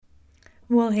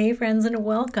Well, hey, friends, and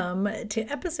welcome to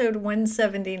episode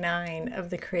 179 of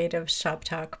the Creative Shop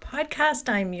Talk podcast.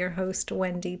 I'm your host,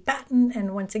 Wendy Batten,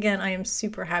 and once again, I am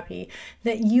super happy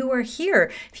that you are here.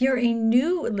 If you're a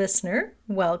new listener,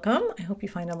 welcome. I hope you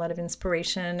find a lot of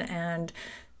inspiration and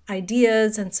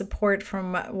ideas and support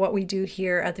from what we do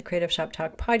here at the Creative Shop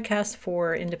Talk podcast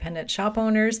for independent shop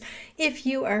owners. If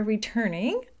you are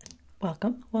returning,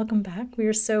 welcome back. We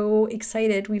are so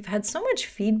excited. We've had so much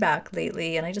feedback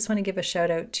lately, and I just want to give a shout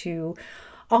out to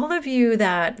all of you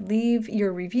that leave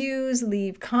your reviews,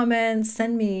 leave comments,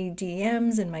 send me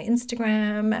DMs in my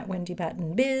Instagram at Wendy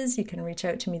Batten Biz. You can reach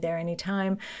out to me there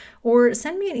anytime, or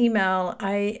send me an email.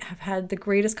 I have had the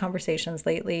greatest conversations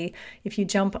lately. If you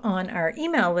jump on our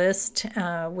email list,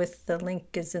 with the link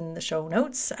is in the show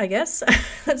notes, I guess.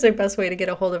 That's the best way to get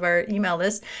a hold of our email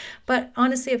list. But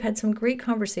honestly, I've had some great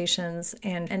conversations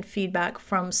and feedback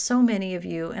from so many of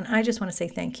you, and I just want to say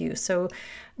thank you. So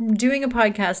doing a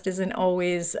podcast isn't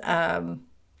always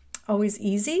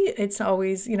easy. It's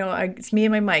always, it's me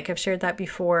and my mic. I've shared that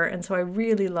before. And so I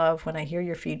really love when I hear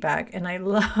your feedback, and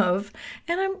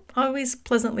I'm always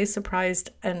pleasantly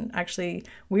surprised and actually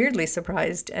weirdly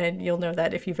surprised. And you'll know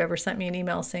that if you've ever sent me an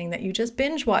email saying that you just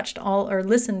binge watched all or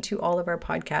listened to all of our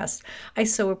podcasts. I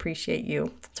so appreciate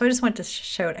you. So I just want to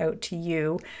shout out to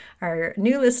you, our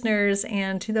new listeners,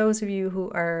 and to those of you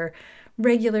who are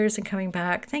regulars and coming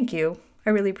back. Thank you. I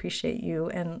really appreciate you,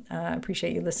 and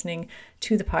appreciate you listening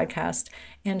to the podcast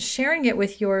and sharing it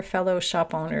with your fellow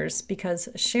shop owners, because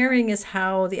sharing is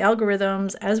how the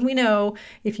algorithms, as we know,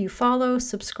 if you follow,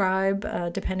 subscribe,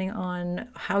 depending on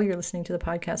how you're listening to the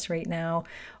podcast right now,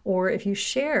 or if you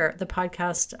share the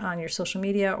podcast on your social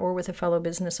media or with a fellow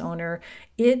business owner,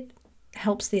 it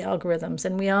helps the algorithms.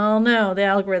 And we all know the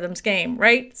algorithms game,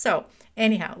 right? So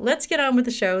anyhow, let's get on with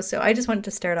the show. So I just wanted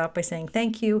to start off by saying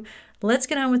thank you. Let's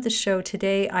get on with the show.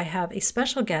 Today, I have a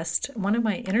special guest, one of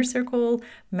my Inner Circle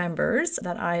members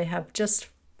that I have just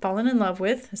fallen in love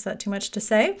with. Is that too much to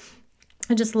say?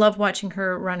 I just love watching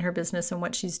her run her business and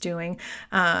what she's doing.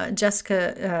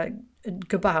 Jessica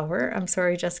Gebauer. I'm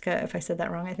sorry, Jessica, if I said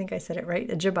that wrong. I think I said it right.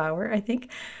 Gebauer, I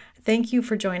think. Thank you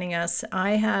for joining us.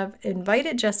 I have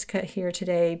invited Jessica here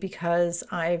today because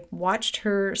I've watched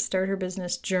her start her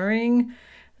business during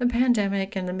the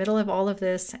pandemic, in the middle of all of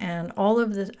this, and all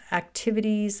of the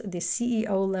activities, the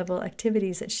CEO level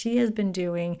activities that she has been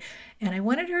doing. And I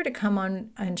wanted her to come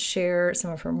on and share some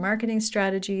of her marketing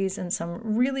strategies and some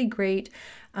really great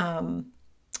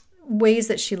ways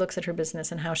that she looks at her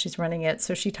business and how she's running it.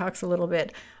 So she talks a little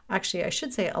bit, actually, I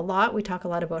should say a lot. We talk a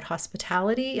lot about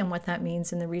hospitality and what that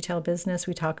means in the retail business.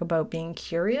 We talk about being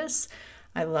curious.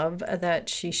 I love that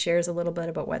she shares a little bit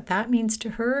about what that means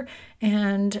to her,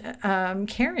 and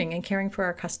caring for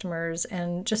our customers,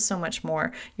 and just so much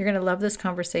more. You're going to love this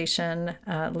conversation.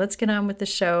 Let's get on with the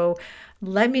show.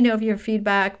 Let me know if you have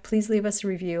feedback. Please leave us a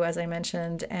review, as I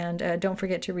mentioned, and don't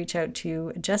forget to reach out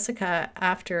to Jessica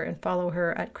after and follow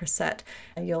her at Chrisette.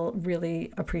 You'll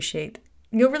really appreciate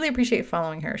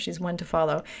following her. She's one to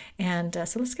follow. And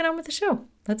so let's get on with the show.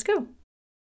 Let's go.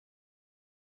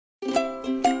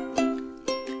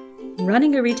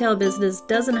 Running a retail business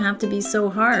doesn't have to be so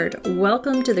hard.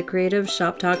 Welcome to the Creative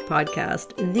Shop Talk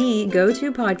podcast, the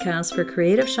go-to podcast for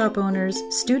creative shop owners,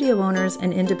 studio owners,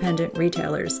 and independent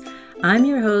retailers. I'm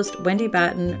your host, Wendy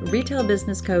Batten, retail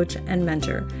business coach and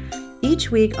mentor. Each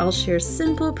week, I'll share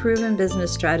simple, proven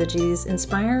business strategies,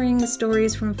 inspiring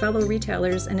stories from fellow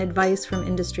retailers, and advice from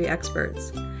industry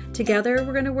experts. Together,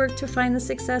 we're going to work to find the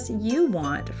success you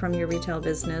want from your retail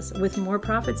business, with more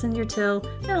profits in your till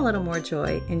and a little more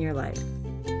joy in your life.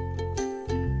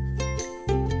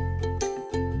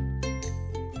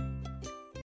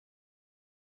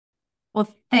 Well,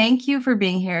 thank you for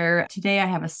being here. Today, I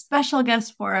have a special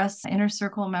guest for us, Inner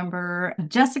Circle member.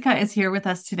 Jessica is here with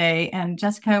us today. And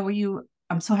Jessica,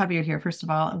 I'm so happy you're here, first of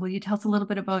all. Will you tell us a little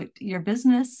bit about your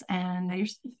business and your...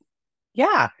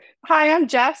 Yeah. Hi, I'm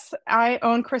Jess. I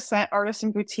own Chrisette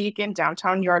Artisan Boutique in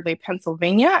downtown Yardley,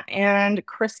 Pennsylvania, and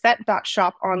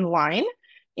Chrisette.shop online.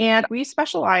 And we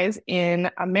specialize in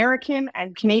American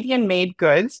and Canadian made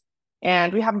goods.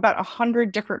 And we have about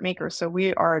 100 different makers. So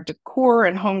we are a decor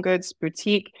and home goods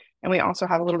boutique. And we also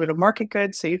have a little bit of market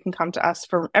goods. So you can come to us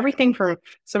for everything from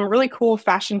some really cool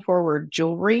fashion forward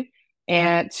jewelry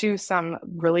and to some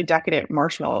really decadent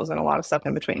marshmallows and a lot of stuff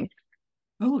in between.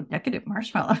 Oh, decadent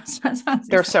marshmallows. That sounds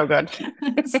They're so good.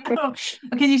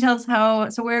 Can you tell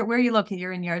us where are you located?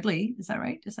 You're in Yardley. Is that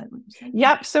right? Is that what you said?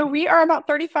 Yep. So we are about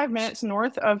 35 minutes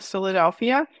north of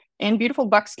Philadelphia in beautiful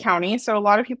Bucks County. So a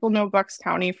lot of people know Bucks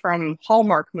County from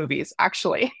Hallmark movies,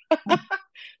 actually. A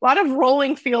lot of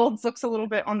rolling fields, looks a little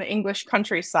bit on the English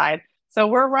countryside. So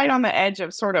we're right on the edge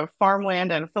of sort of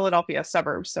farmland and Philadelphia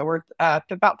suburbs. So we're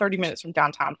about 30 minutes from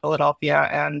downtown Philadelphia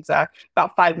and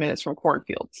about 5 minutes from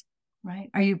cornfields. Right.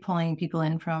 Are you pulling people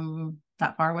in from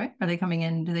that far away? Are they coming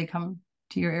in? Do they come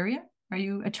to your area? Are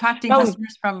you attracting Oh,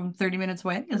 customers from 30 minutes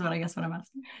away? Is what I guess what I'm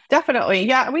asking. definitely.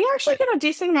 Yeah, we actually get a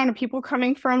decent amount of people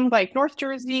coming from like North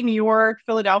Jersey, New York,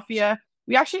 Philadelphia.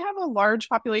 We actually have a large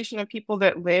population of people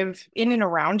that live in and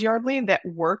around Yardley that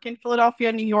work in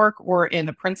Philadelphia, New York, or in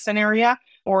the Princeton area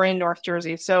or in North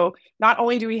Jersey. So not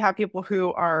only do we have people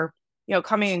who are,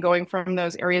 coming and going from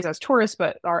those areas as tourists,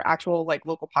 but our actual like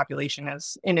local population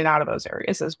is in and out of those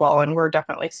areas as well. And we're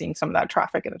definitely seeing some of that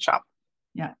traffic in the shop.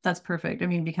 Yeah, that's perfect. I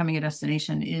mean, becoming a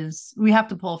destination is we have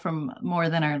to pull from more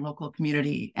than our local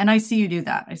community. And I see you do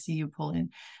that. I see you pull in.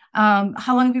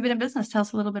 How long have you been in business? Tell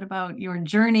us a little bit about your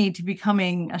journey to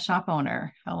becoming a shop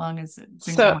owner. How long has it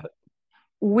been So going?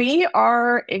 we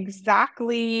are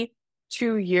exactly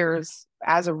 2 years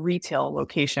as a retail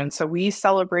location. So we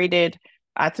celebrated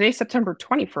today's September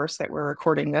 21st that we're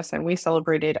recording this, and we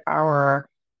celebrated our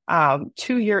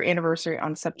 2 year anniversary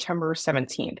on September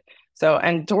 17th. So,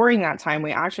 and during that time,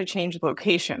 we actually changed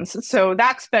locations. So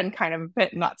that's been kind of a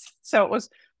bit nuts. So it was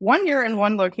 1 year in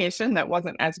one location that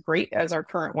wasn't as great as our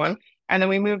current one. And then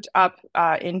we moved up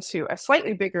into a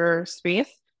slightly bigger space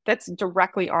that's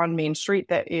directly on Main Street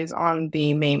that is on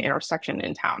the main intersection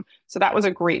in town. So that was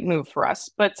a great move for us.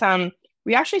 But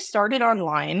we actually started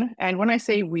online. And when I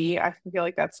say we, I feel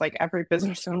like that's like every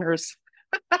business owner's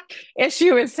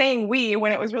issue is saying we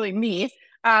when it was really me.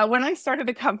 When I started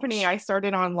the company, I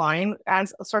started online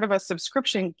as sort of a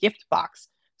subscription gift box.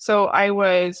 So I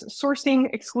was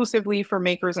sourcing exclusively for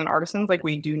makers and artisans like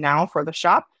we do now for the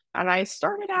shop. And I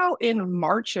started out in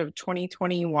March of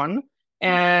 2021.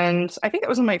 And I think that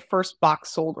was when my first box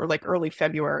sold, or like early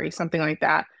February, something like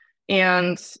that.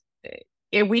 And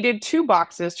we did two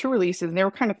boxes, two releases, and they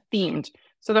were kind of themed.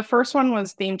 So the first one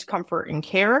was themed comfort and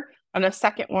care, and the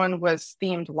second one was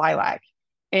themed lilac.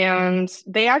 And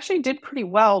they actually did pretty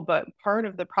well, but part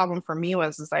of the problem for me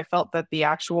was is I felt that the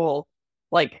actual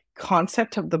like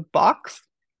concept of the box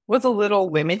was a little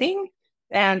limiting,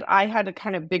 and I had a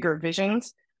kind of bigger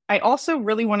visions. I also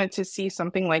really wanted to see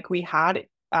something like we had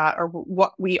or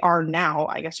what we are now,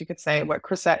 I guess you could say, what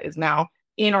Chrisette is now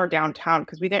in our downtown,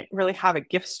 because we didn't really have a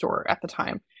gift store at the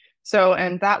time. So,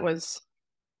 and that was,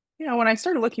 when I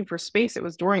started looking for space, it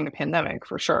was during the pandemic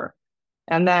for sure.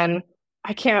 And then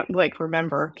I can't like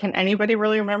remember. Can anybody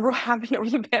really remember what happened over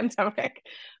the pandemic?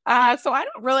 So I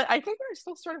don't really, I think we were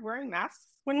still sort of wearing masks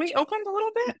when we opened a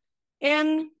little bit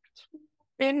in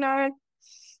in uh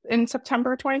in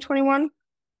September 2021.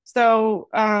 So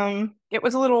it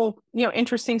was a little,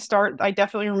 interesting start. I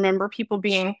definitely remember people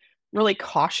being really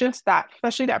cautious that,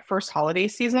 especially that first holiday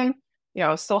season,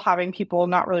 still having people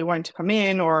not really wanting to come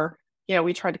in, or,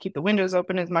 we tried to keep the windows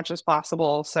open as much as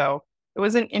possible. So it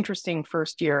was an interesting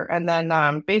first year. And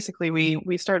then basically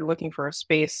we started looking for a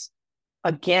space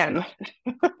again.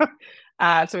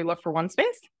 So we looked for one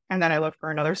space, and then I looked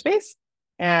for another space.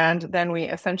 And then we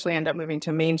essentially end up moving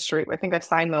to Main Street. I think I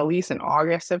signed the lease in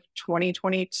August of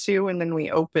 2022, and then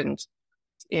we opened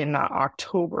in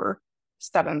October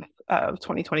 7th of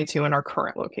 2022 in our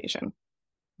current location.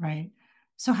 Right.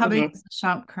 So how big Mhm. is the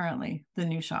shop currently, the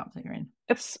new shop that you're in?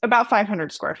 It's about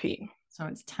 500 square feet. So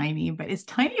it's tiny, but it's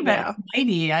Yeah.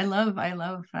 mighty. I love how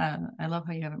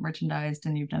you have it merchandised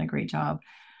and you've done a great job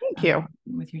Thank you.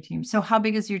 with your team. So how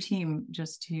big is your team,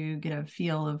 just to get a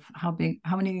feel of how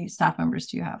many staff members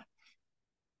do you have?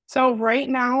 So right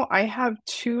now I have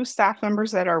two staff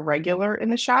members that are regular in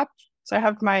the shop. So I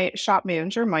have my shop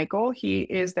manager, Michael. He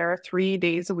is there 3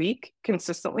 days a week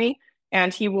consistently,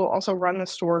 and he will also run the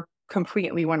store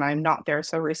completely when I'm not there.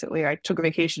 So recently I took a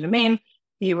vacation to Maine.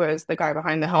 He was the guy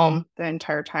behind the helm the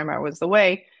entire time I was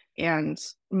away. And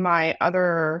my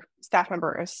other staff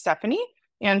member is Stephanie,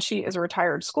 and she is a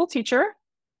retired school teacher.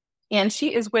 And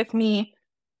she is with me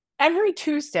every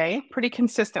Tuesday pretty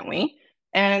consistently.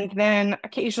 And then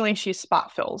occasionally she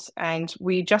spot fills. And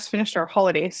we just finished our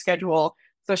holiday schedule.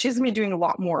 So she's gonna be doing a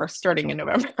lot more starting in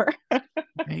November.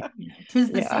 Right. Yeah.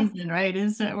 'Tis the Yeah. season, right?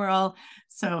 Is it? We're all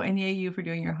so, and yay you for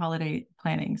doing your holiday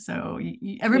planning. So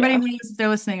everybody Yeah. knows they're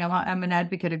listening. I'm an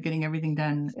advocate of getting everything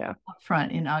done Yeah. up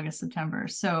front in August, September.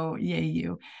 So yay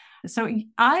you. So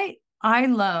I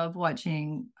love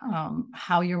watching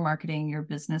how you're marketing your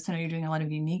business. I know you're doing a lot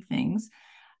of unique things.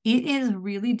 It is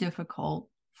really difficult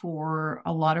for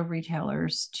a lot of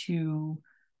retailers to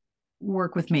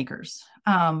work with makers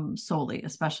solely,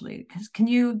 especially because can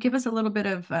you give us a little bit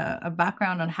of a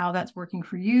background on how that's working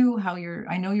for you, how you're,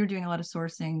 I know you're doing a lot of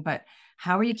sourcing, but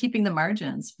how are you keeping the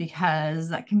margins, because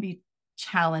that can be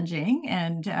challenging.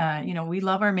 And, we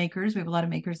love our makers. We have a lot of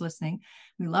makers listening.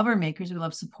 We love our makers. We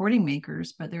love supporting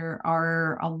makers, but there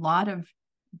are a lot of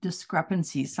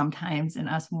discrepancies sometimes in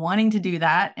us wanting to do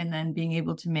that and then being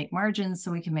able to make margins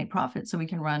so we can make profits, so we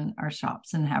can run our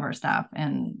shops and have our staff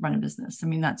and run a business. I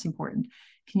mean, that's important.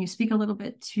 Can you speak a little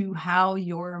bit to how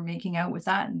you're making out with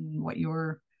that and what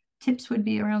your tips would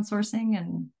be around sourcing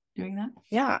and doing that?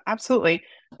 Yeah, absolutely.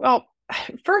 Well,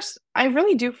 first, I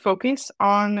really do focus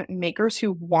on makers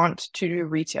who want to do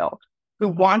retail,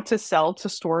 who Mhm. want to sell to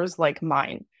stores like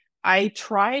mine. I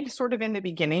tried sort of in the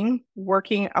beginning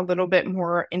working a little bit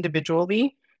more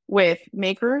individually with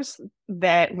makers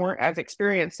that weren't as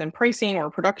experienced in pricing or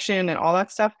production and all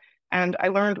that stuff. And I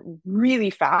learned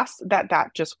really fast that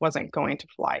that just wasn't going to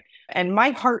fly. And my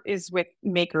heart is with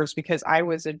makers because I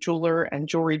was a jeweler and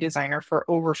jewelry designer for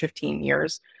over 15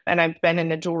 years. And I've been in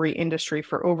the jewelry industry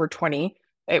for over 20.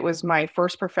 It was my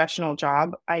first professional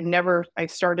job. I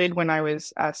started when I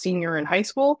was a senior in high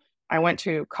school. I went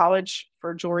to college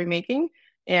for jewelry making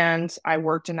and I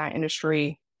worked in that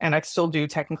industry. And I still do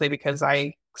technically because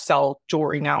I sell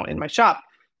jewelry now in my shop.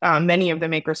 Many of the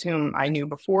makers whom I knew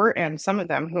before, and some of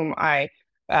them whom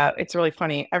it's really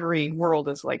funny. Every world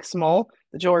is like small.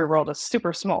 The jewelry world is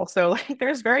super small. So like,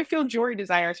 there's very few jewelry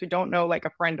designers who don't know like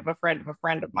a friend of a friend of a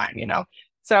friend of mine, you know?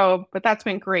 So, but that's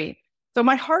been great. So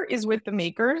my heart is with the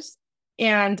makers.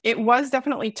 And it was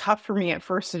definitely tough for me at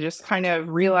first to just kind of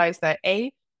realize that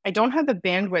I don't have the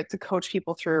bandwidth to coach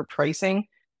people through pricing.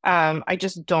 I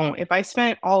just don't. If I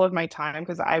spent all of my time,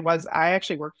 because I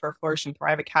actually work for a Flourish and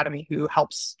Thrive Academy who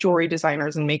helps jewelry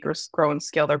designers and makers grow and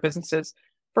scale their businesses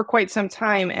for quite some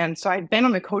time. And so I've been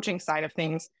on the coaching side of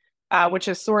things, which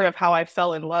is sort of how I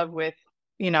fell in love with,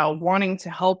 wanting to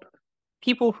help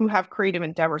people who have creative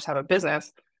endeavors have a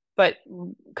business, but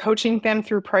coaching them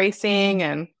through pricing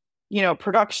and,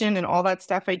 production and all that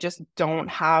stuff, I just don't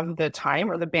have the time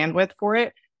or the bandwidth for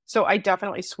it. So I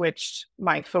definitely switched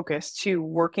my focus to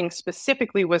working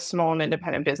specifically with small and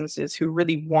independent businesses who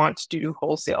really want to do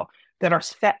wholesale, that are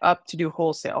set up to do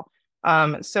wholesale.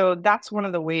 So that's one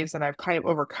of the ways that I've kind of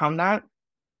overcome that.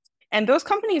 And those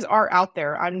companies are out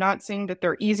there. I'm not saying that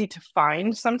they're easy to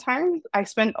find sometimes. I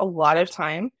spend a lot of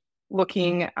time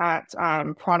looking at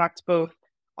products both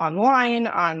online,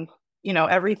 on,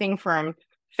 everything from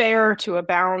Fair to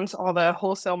Abound, all the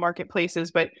wholesale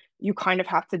marketplaces, but you kind of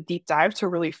have to deep dive to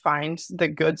really find the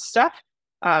good stuff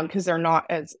because they're not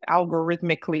as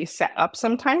algorithmically set up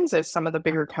sometimes as some of the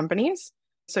bigger companies.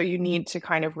 So you need to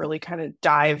kind of really kind of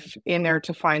dive in there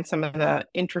to find some of the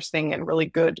interesting and really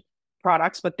good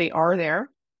products, but they are there.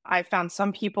 I found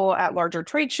some people at larger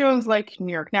trade shows like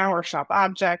New York Now or Shop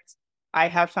Object. I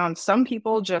have found some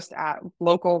people just at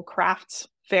local craft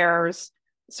fairs.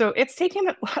 So it's taken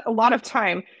a lot of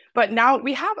time, but now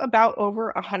we have about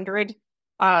over 100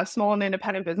 small and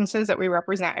independent businesses that we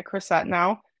represent at Chrisette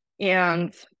now.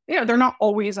 And, they're not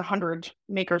always 100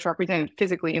 makers represented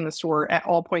physically in the store at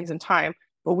all points in time,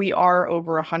 but we are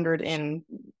over 100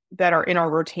 that are in our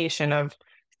rotation of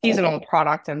seasonal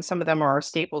product, and some of them are our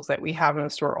staples that we have in the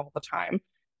store all the time.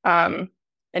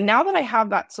 And now that I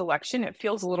have that selection, it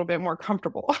feels a little bit more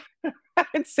comfortable.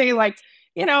 I'd say like,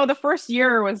 the first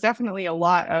year was definitely a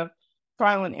lot of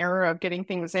trial and error of getting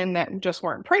things in that just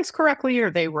weren't priced correctly,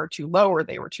 or they were too low, or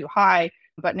they were too high.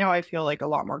 But now I feel like a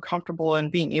lot more comfortable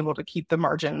in being able to keep the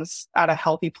margins at a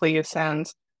healthy place,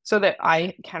 and so that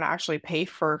I can actually pay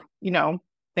for,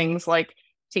 things like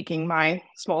taking my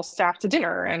small staff to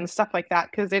dinner and stuff like that.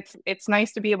 Because it's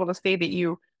nice to be able to say that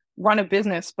you run a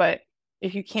business, but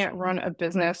if you can't run a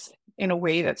business in a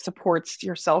way that supports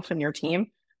yourself and your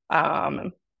team,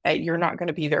 you're not going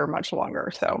to be there much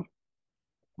longer. So,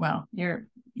 well, you're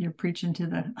preaching to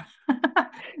the.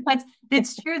 But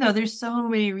it's true though. There's so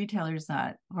many retailers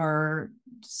that are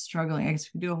struggling. I guess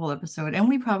we could do a whole episode, and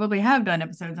we probably have done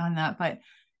episodes on that. But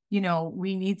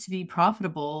we need to be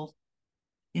profitable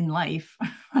in life.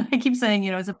 I keep saying,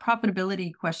 it's a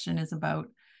profitability question is about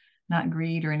not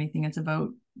greed or anything. It's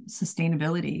about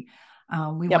sustainability.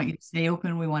 We yep. want you to stay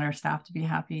open. We want our staff to be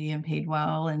happy and paid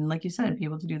well. And like you said, be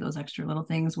able to do those extra little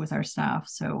things with our staff.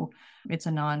 So it's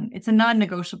a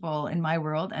non-negotiable in my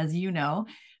world, as you know.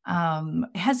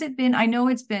 Has it been, I know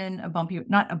it's been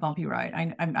not a bumpy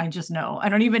ride. I just know, I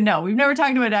don't even know. We've never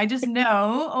talked about it. I just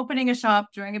know opening a shop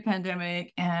during a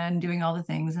pandemic and doing all the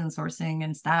things and sourcing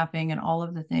and staffing and all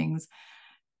of the things.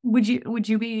 Would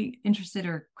you be interested,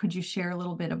 or could you share a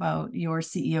little bit about your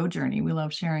CEO journey? We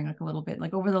love sharing like a little bit,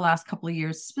 like over the last couple of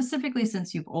years, specifically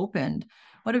since you've opened.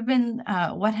 What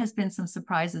has been some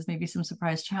surprises, maybe some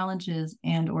surprise challenges,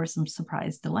 and or some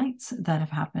surprise delights that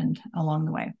have happened along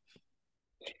the way?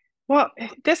 Well,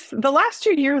 the last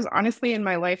 2 years, honestly, in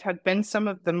my life had been some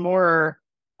of the more,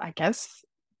 I guess,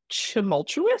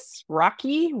 tumultuous,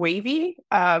 rocky, wavy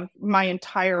of my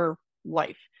entire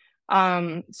life.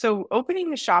 So opening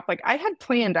the shop, like I had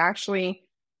planned actually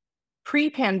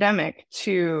pre-pandemic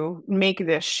to make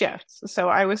this shift. So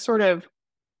I was sort of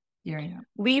Yeah.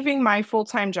 leaving my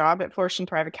full-time job at Flourish and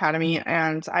Thrive Academy,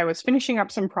 and I was finishing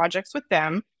up some projects with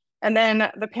them, and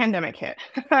then the pandemic hit.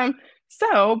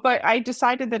 But I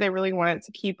decided that I really wanted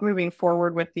to keep moving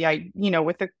forward with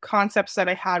with the concepts that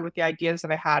I had, with the ideas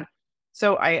that I had.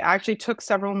 So I actually took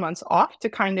several months off to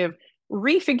kind of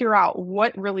refigure out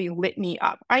what really lit me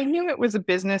up. I knew it was a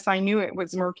business. I knew it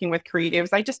was working with creatives.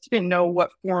 I just didn't know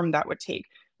what form that would take.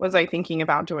 Was I thinking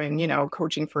about doing,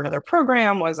 coaching for another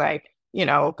program? Was I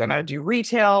gonna do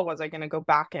retail? Was I gonna go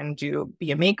back and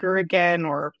be a maker again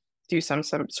or do some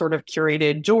sort of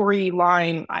curated jewelry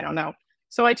line? I don't know.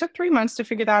 So I took 3 months to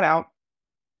figure that out.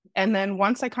 And then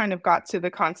once I kind of got to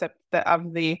the concept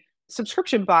of the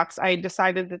subscription box, I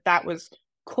decided that that was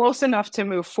close enough to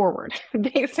move forward,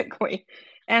 basically.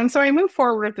 And so I moved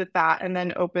forward with that and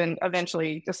then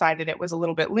eventually decided it was a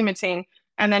little bit limiting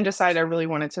and then decided I really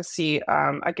wanted to see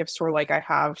a gift store like I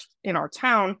have in our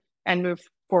town and move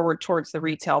forward towards the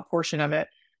retail portion of it.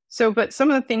 So, but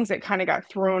some of the things that kind of got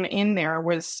thrown in there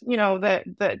was,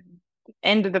 the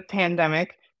end of the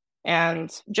pandemic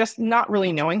and just not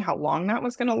really knowing how long that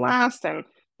was going to last and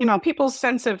people's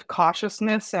sense of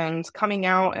cautiousness and coming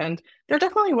out. And there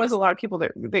definitely was a lot of people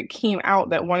that came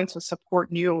out that wanted to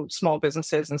support new small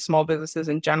businesses and small businesses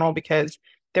in general because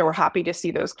they were happy to see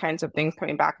those kinds of things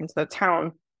coming back into the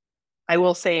town. I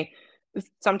will say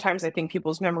sometimes I think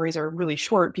people's memories are really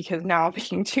short because now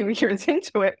being 2 years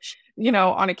into it,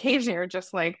 on occasion you're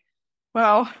just like,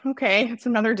 well, okay, it's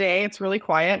another day. It's really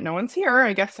quiet. No one's here.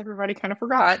 I guess everybody kind of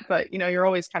forgot, but you're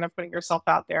always kind of putting yourself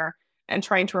out there and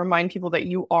trying to remind people that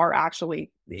you are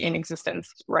actually in existence,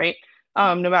 right?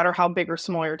 No matter how big or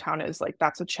small your town is, like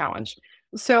that's a challenge.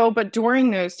 So, but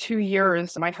during those 2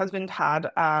 years, my husband had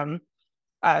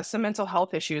some mental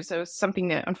health issues. It was something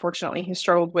that unfortunately he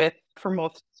struggled with for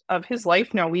most of his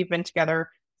life. Now, we've been together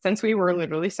since we were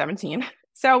literally 17.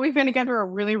 So we've been together a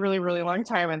really, really, really long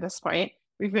time at this point.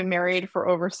 We've been married for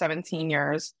over 17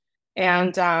 years.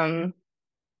 And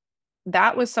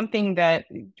that was something that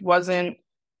wasn't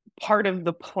part of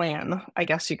the plan, I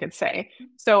guess you could say.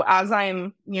 So as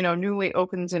I'm, newly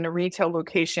opened in a retail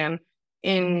location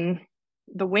in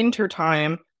the winter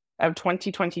time of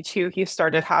 2022, he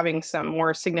started having some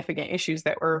more significant issues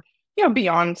that were,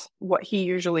 beyond what he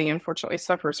usually unfortunately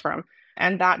suffers from.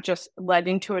 And that just led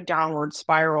into a downward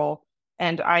spiral.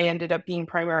 And I ended up being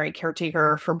primary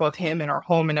caretaker for both him and our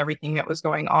home and everything that was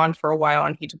going on for a while.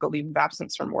 And he took a leave of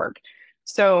absence from work.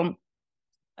 So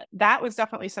that was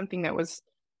definitely something that was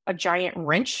a giant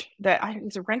wrench a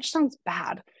wrench sounds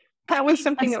bad. That was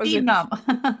something that was speed bump.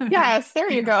 yes,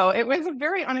 there you go. It was a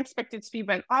very unexpected speed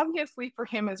bump. Obviously for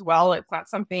him as well, it's not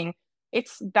something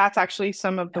that's actually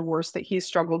some of the worst that he's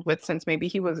struggled with since maybe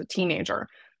he was a teenager.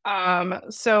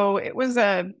 So it was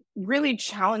a really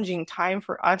challenging time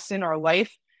for us in our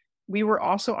life. We were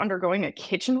also undergoing a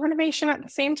kitchen renovation at the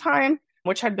same time,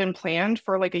 which had been planned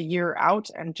for like a year out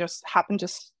and just happened to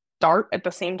start at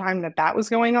the same time that that was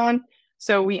going on.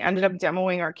 So we ended up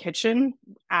demoing our kitchen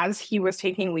as he was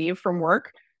taking leave from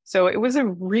work. So it was a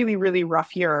really, really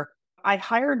rough year. I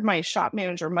hired my shop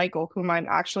manager, Michael, whom I've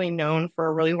actually known for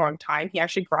a really long time. He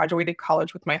actually graduated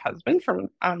college with my husband from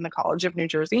the College of New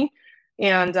Jersey.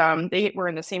 And they were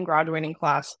in the same graduating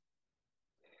class.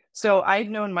 So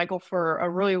I'd known Michael for a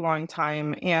really long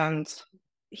time, and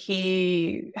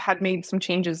he had made some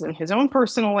changes in his own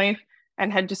personal life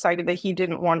and had decided that he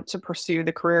didn't want to pursue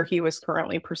the career he was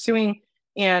currently pursuing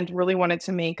and really wanted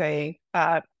to make a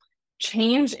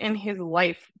change in his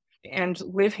life and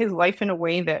live his life in a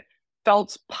way that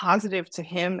felt positive to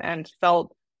him and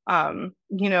felt,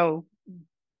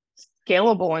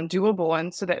 scalable and doable.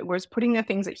 And so that it was putting the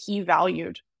things that he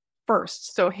valued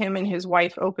first. So him and his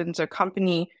wife opened a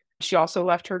company. She also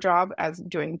left her job as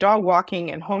doing dog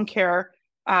walking and home care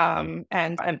and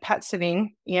pet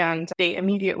sitting. And they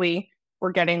immediately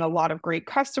were getting a lot of great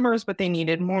customers, but they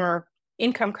needed more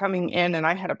income coming in. And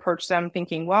I had approached them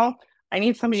thinking, well, I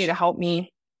need somebody to help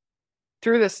me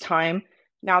through this time.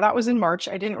 Now, that was in March.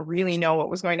 I didn't really know what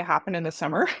was going to happen in the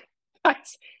summer,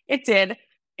 but it did.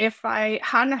 If I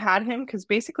hadn't had him, because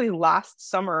basically last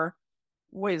summer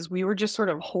we were just sort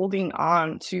of holding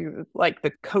on to like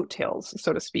the coattails,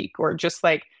 so to speak, or just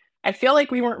like I feel like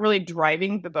we weren't really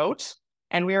driving the boat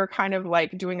and we were kind of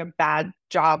like doing a bad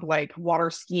job, like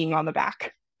water skiing on the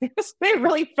back. It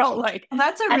really felt like Well,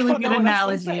 that's a I really don't good know what I'm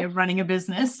supposed to analogy say. of running a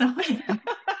business. So,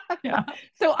 Yeah.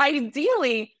 So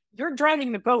ideally, you're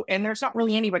driving the boat and there's not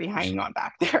really anybody hanging on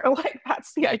back there. Like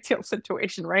that's the ideal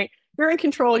situation, right? You're in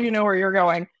control, you know where you're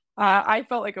going. I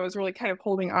felt like I was really kind of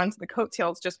holding on to the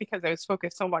coattails just because I was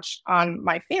focused so much on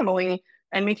my family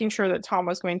and making sure that Tom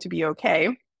was going to be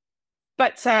okay.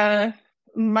 But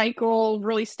Michael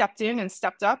really stepped in and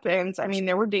stepped up. And I mean,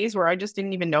 there were days where I just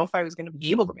didn't even know if I was going to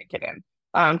be able to make it in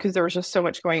because there was just so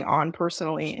much going on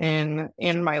personally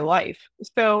in my life.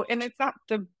 So, and it's not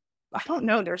the, I don't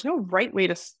know, there's no right way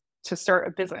to start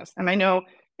a business. And I know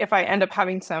if I end up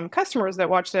having some customers that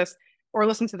watch this or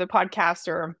listen to the podcast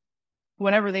or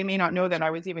whenever, they may not know that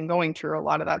I was even going through a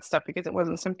lot of that stuff because it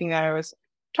wasn't something that I was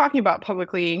talking about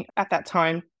publicly at that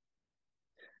time.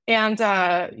 And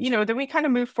then we kind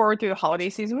of moved forward through the holiday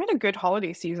season. We had a good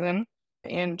holiday season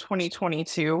in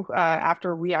 2022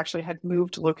 after we actually had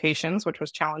moved locations, which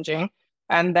was challenging.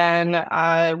 And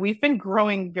then we've been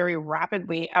growing very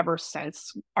rapidly ever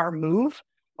since our move.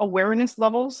 Awareness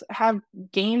levels have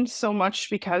gained so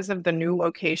much because of the new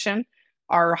location.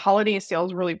 Our holiday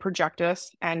sales really project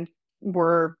us and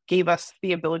gave us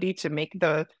the ability to make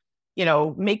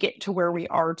it to where we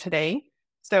are today.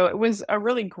 So it was a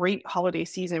really great holiday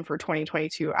season for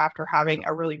 2022 after having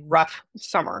a really rough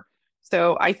summer.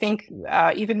 So I think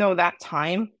even though that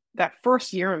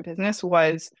first year in business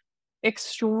was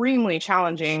extremely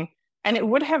challenging, and it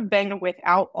would have been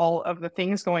without all of the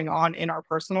things going on in our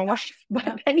personal life.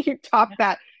 But then you top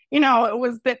that, it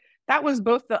was that was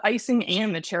both the icing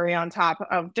and the cherry on top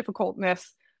of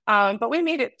difficultness. But we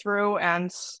made it through,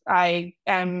 and I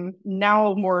am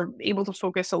now more able to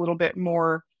focus a little bit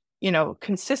more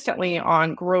consistently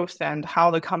on growth and how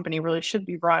the company really should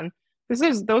be run.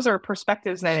 Because those are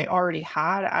perspectives that I already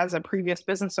had as a previous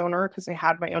business owner, because I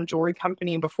had my own jewelry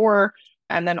company before,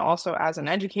 and then also as an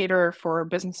educator for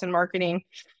business and marketing.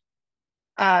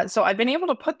 So I've been able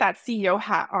to put that CEO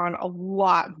hat on a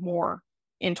lot more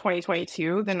in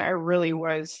 2022 than I really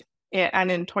was,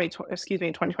 and in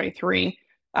 2023,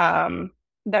 than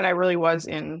I really was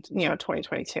in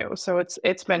 2022. So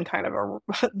it's been kind of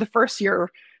the first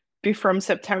year from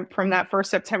that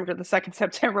first September to the second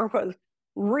September was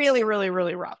really, really,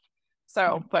 really rough.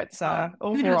 So, but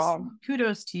overall,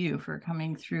 kudos to you for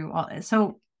coming through all.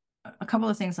 So, a couple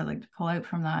of things I'd like to pull out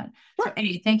from that. So,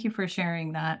 thank you for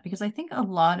sharing that, because I think a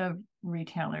lot of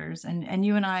retailers and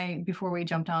you and I, before we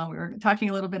jumped on, we were talking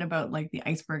a little bit about like the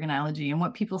iceberg analogy and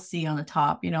what people see on the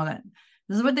top. That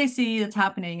this is what they see that's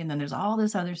happening, and then there's all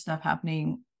this other stuff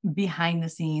happening behind the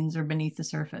scenes or beneath the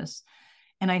surface.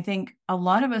 And I think a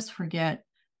lot of us forget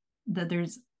that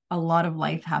there's a lot of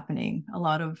life happening, a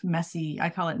lot of messy, I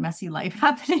call it messy life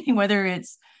happening, whether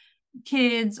it's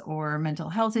kids or mental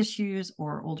health issues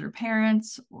or older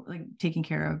parents, or like taking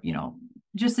care of,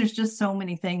 there's just so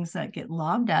many things that get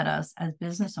lobbed at us as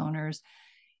business owners.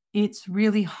 It's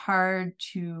really hard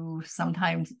to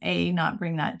sometimes not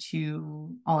bring that to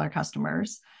all our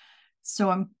customers. So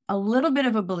I'm a little bit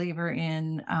of a believer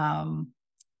in,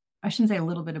 I shouldn't say a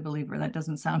little bit of believer. That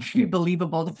doesn't sound very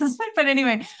believable. But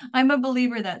anyway, I'm a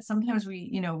believer that sometimes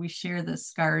we share the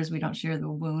scars. We don't share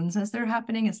the wounds as they're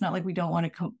happening. It's not like we don't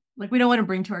want to we don't want to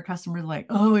bring to our customers like,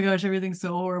 oh my gosh, everything's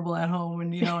so horrible at home.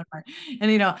 And, that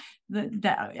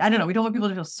I don't know. We don't want people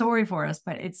to feel sorry for us,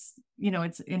 but it's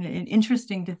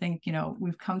interesting to think,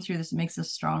 we've come through this. It makes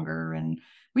us stronger. And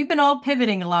we've been all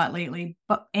pivoting a lot lately,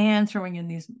 and throwing in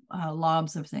these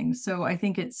lobs of things. So I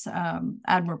think it's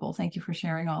admirable. Thank you for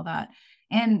sharing all that.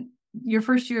 And your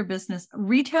first year of business,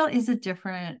 retail is a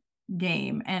different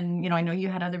game. And, I know you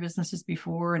had other businesses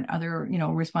before and other,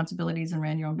 responsibilities and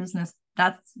ran your own business.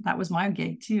 That was my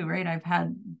gig too, right?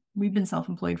 We've been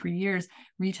self-employed for years.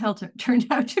 Retail turned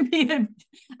out to be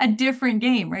a different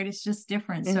game, right? It's just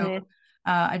different. Mm-hmm. So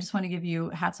I just want to give you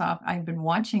hats off. I've been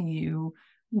watching you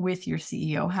with your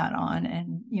CEO hat on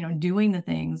and, doing the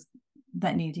things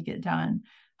that need to get done,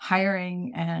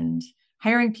 hiring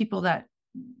people that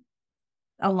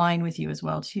align with you as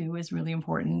well too is really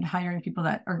important. Hiring people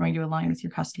that are going to align with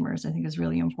your customers, I think, is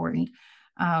really important.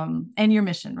 And your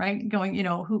mission, right? Going,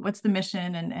 what's the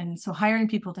mission? And so hiring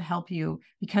people to help you,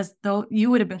 because though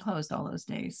you would have been closed all those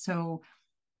days. So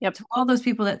yep. To all those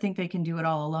people that think they can do it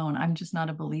all alone, I'm just not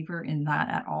a believer in that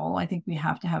at all. I think we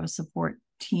have to have a support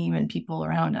team and people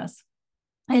around us.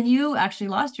 And you actually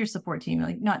lost your support team.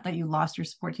 Like, not that you lost your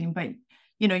support team, but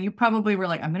you probably were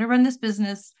like, I'm going to run this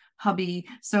business, hubby.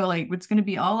 So like, it's going to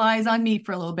be all eyes on me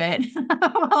for a little bit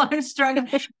while I'm struggling,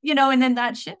 and then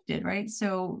that shifted, right?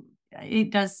 So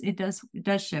it does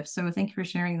shift. So thank you for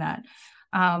sharing that.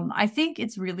 I think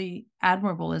it's really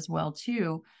admirable as well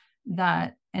too,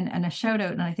 that, and a shout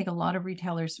out. And I think a lot of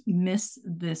retailers miss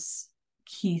this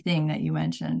key thing that you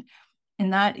mentioned.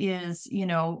 And that is,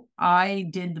 I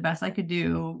did the best I could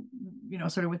do,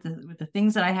 sort of with the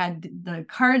things that I had, the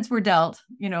cards were dealt,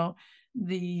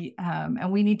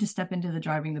 and we need to step into the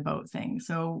driving the boat thing.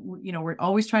 So, we're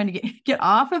always trying to get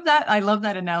off of that. I love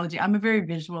that analogy. I'm a very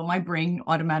visual. My brain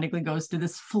automatically goes to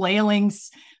this flailing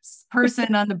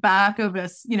person on the back of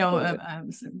us,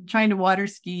 trying to water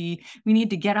ski. We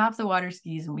need to get off the water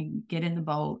skis and we get in the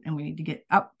boat, and we need to get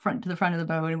up front to the front of the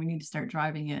boat, and we need to start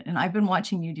driving it. And I've been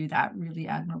watching you do that really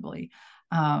admirably.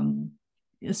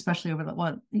 Especially over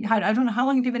I don't know, how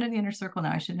long have you been in the inner circle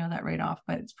now? I should know that right off,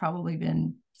 but it's probably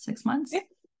been 6 months. It's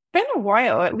been a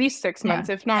while, at least 6 months,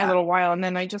 if not a little while. And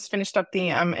then I just finished up the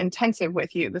intensive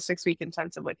with you, the 6-week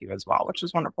intensive with you as well, which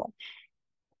was wonderful.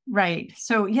 Right.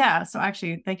 So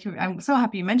actually, thank you. I'm so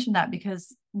happy you mentioned that,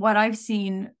 because what I've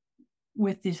seen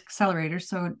with the accelerator,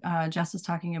 so Jess is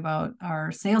talking about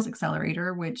our sales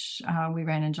accelerator, which we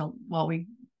ran we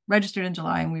registered in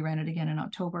July and we ran it again in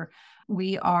October.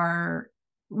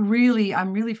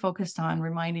 I'm really focused on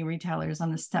reminding retailers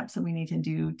on the steps that we need to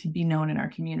do to be known in our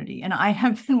community. And I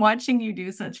have been watching you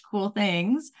do such cool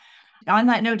things. On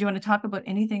that note, do you want to talk about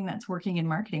anything that's working in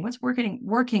marketing? What's working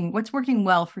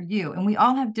well for you? And we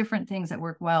all have different things that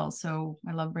work well. So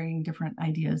I love bringing different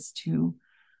ideas to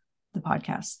the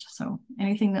podcast. So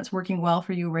anything that's working well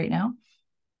for you right now?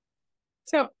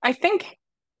 So I think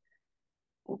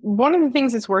one of the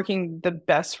things that's working the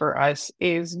best for us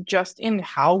is just in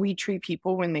how we treat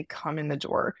people when they come in the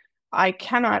door. I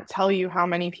cannot tell you how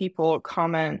many people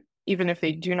comment, even if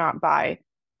they do not buy,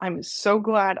 "I'm so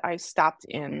glad I stopped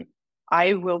in.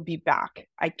 I will be back.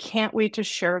 I can't wait to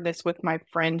share this with my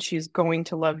friend. She's going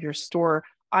to love your store.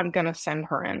 I'm going to send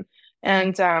her in."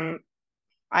 And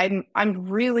I'm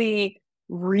really,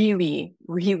 really,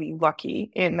 really lucky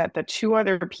in that the two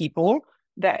other people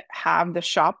that have the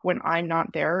shop when I'm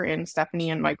not there, in Stephanie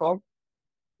and Michael,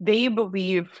 they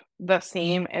believe the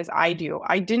same as I do.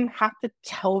 I didn't have to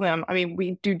tell them. I mean,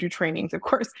 we do trainings, of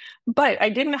course, but I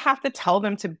didn't have to tell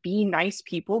them to be nice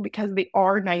people, because they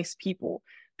are nice people.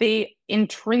 They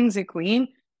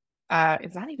intrinsically,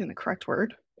 is that even the correct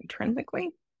word?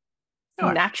 Intrinsically?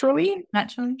 Sure. Naturally?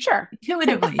 Sure.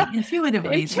 Intuitively.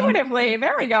 Intuitively.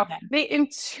 There we go. They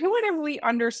intuitively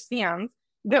understand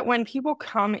that when people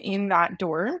come in that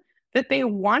door, that they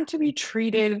want to be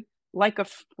treated like a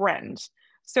friend.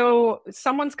 So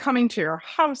someone's coming to your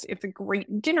house, it's a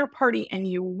great dinner party, and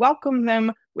you welcome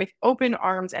them with open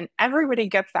arms, and everybody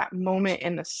gets that moment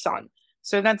in the sun.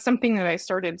 So that's something that I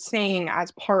started saying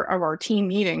as part of our team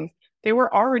meetings. They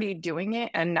were already doing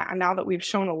it, and now that we've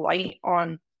shown a light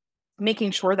on making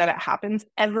sure that it happens,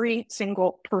 every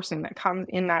single person that comes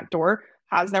in that door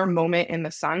has their moment in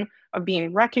the sun of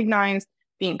being recognized,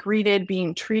 being greeted,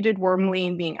 being treated warmly,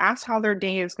 and being asked how their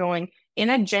day is going in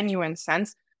a genuine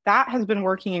sense. That has been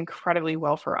working incredibly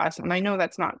well for us. And I know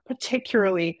that's not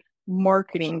particularly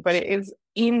marketing, but it is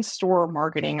in-store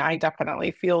marketing. I definitely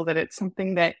feel that it's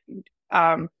something that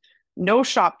no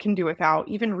shop can do without.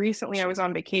 Even recently, I was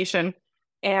on vacation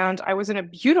and I was in a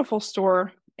beautiful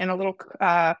store in a little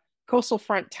coastal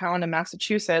front town in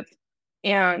Massachusetts.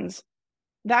 And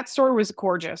that store was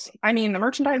gorgeous. I mean, the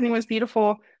merchandising was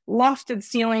beautiful, lofted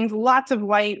ceilings, lots of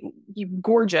light,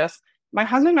 gorgeous. My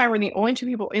husband and I were the only two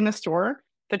people in the store.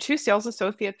 The two sales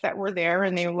associates that were there,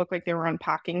 and they looked like they were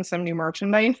unpacking some new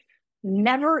merchandise,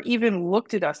 never even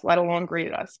looked at us, let alone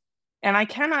greeted us. And I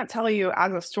cannot tell you,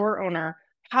 as a store owner,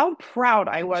 how proud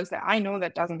I was that I know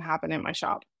that doesn't happen in my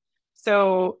shop.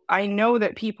 So I know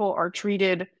that people are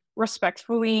treated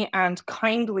respectfully and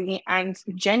kindly and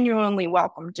genuinely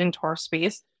welcomed into our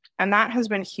space. And that has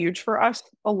been huge for us.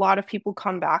 A lot of people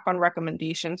come back on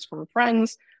recommendations from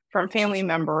friends, from family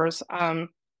members.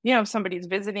 If somebody's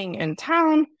visiting in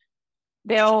town,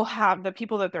 they'll have the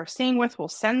people that they're staying with will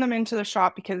send them into the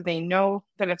shop because they know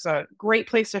that it's a great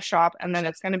place to shop and then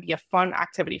it's going to be a fun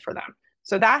activity for them.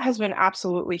 So that has been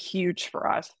absolutely huge for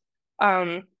us.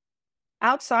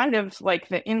 Outside of like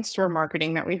the in-store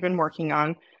marketing that we've been working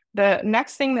on, the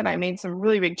next thing that I made some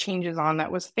really big changes on,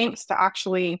 that was thanks to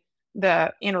actually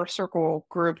the inner circle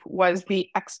group, was the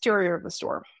exterior of the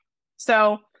store.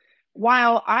 So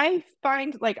while I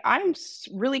find, like, I'm a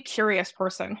really curious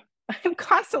person, I'm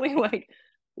constantly like,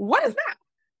 what is that?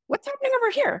 What's happening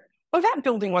over here? Oh, that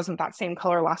building wasn't that same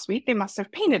color last week. They must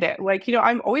have painted it. Like,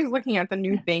 I'm always looking at the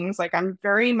new things. Like, I'm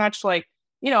very much like,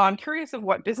 I'm curious of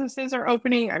what businesses are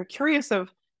opening. I'm curious of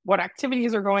what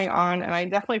activities are going on. And I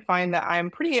definitely find that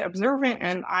I'm pretty observant,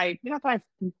 and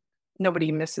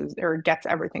nobody misses or gets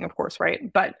everything, of course,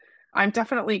 right? But I'm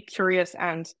definitely curious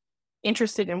and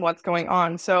interested in what's going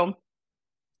on. So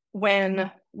when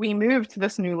we moved to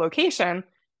this new location,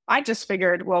 I just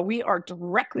figured, well, we are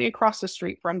directly across the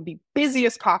street from the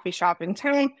busiest coffee shop in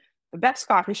town, the best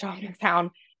coffee shop in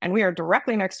town, and we are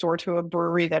directly next door to a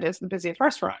brewery that is the busiest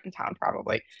restaurant in town,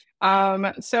 probably.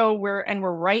 So we're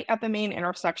right at the main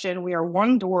intersection. We are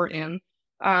one door in,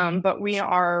 but we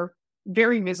are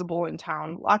very visible in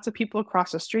town. Lots of people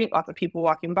across the street, lots of people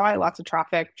walking by, lots of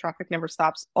traffic. Traffic never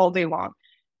stops all day long.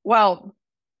 Well,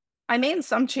 I made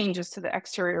some changes to the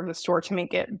exterior of the store to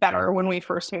make it better when we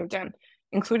first moved in,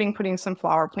 including putting some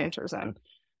flower planters in.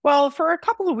 Well, for a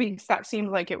couple of weeks, that seemed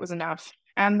like it was enough.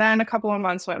 And then a couple of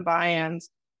months went by, and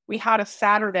we had a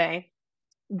Saturday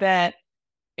that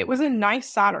it was a nice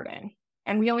Saturday,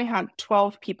 and we only had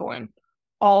 12 people in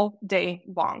all day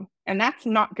long. And that's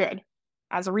not good.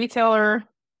 As a retailer,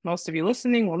 most of you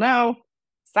listening will know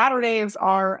Saturdays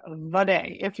are the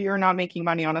day. If you're not making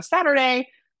money on a Saturday,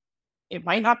 it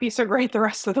might not be so great the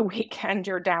rest of the weekend.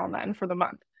 You're down then for the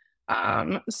month.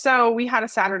 So we had a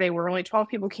Saturday where only 12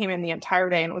 people came in the entire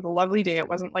day, and it was a lovely day. It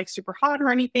wasn't like super hot or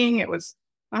anything. It was,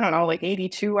 I don't know, like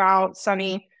 82 out,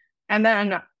 sunny. And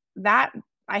then that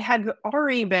I had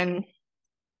already been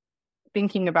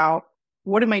thinking about,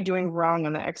 what am I doing wrong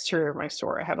on the exterior of my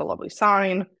store? I have a lovely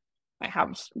sign. I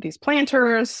have these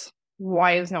planters.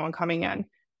 Why is no one coming in?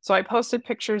 So I posted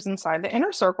pictures inside the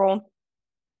inner circle,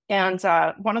 and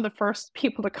one of the first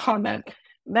people to comment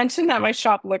mentioned that my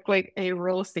shop looked like a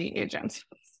real estate agent.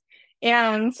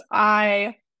 And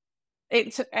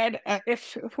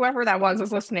if whoever that was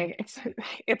is listening,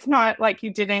 it's not like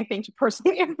you did anything to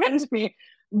personally offend me,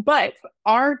 but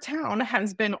our town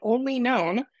has been only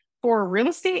known for real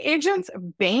estate agents,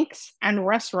 banks, and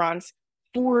restaurants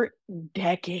for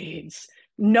decades.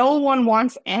 No one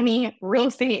wants any real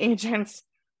estate agents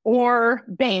or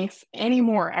banks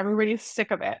anymore. Everybody's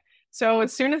sick of it. So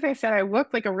as soon as they said I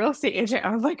looked like a real estate agent,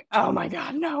 I was like, oh my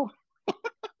God, no.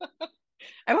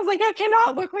 I was like, I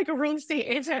cannot look like a real estate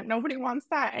agent. Nobody wants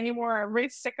that anymore.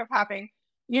 Everybody's sick of having,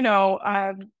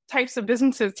 types of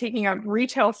businesses taking up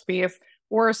retail space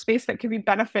or a space that could be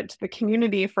benefit to the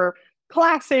community for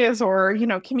classes or,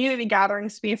 community gathering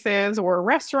spaces or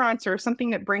restaurants or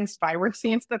something that brings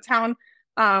vibrancy into the town.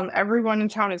 Everyone in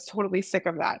town is totally sick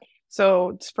of that.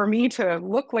 So for me to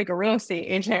look like a real estate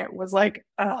agent was like,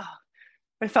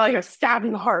 I felt like I was stabbed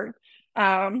in the heart.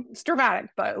 It's dramatic,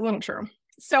 but a little true.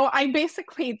 So I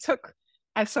basically took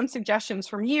some suggestions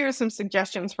from you, some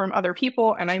suggestions from other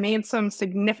people, and I made some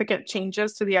significant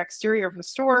changes to the exterior of the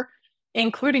store,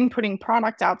 including putting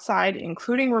product outside,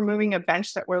 including removing a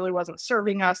bench that really wasn't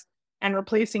serving us and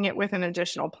replacing it with an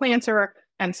additional planter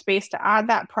and space to add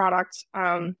that product.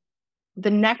 The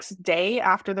next day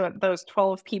after those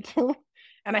 12 people,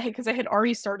 and because I had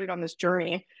already started on this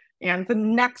journey, and the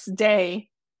next day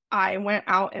I went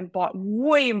out and bought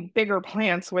way bigger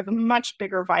plants with much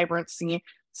bigger vibrancy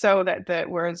so that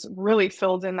was really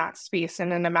filled in that space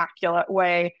in an immaculate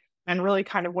way and really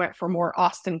kind of went for more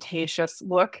ostentatious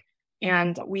look.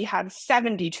 And we had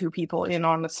 72 people in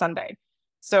on the Sunday.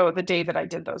 So the day that I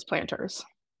did those planters.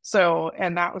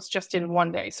 And that was just in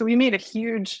one day. So we made a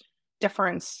huge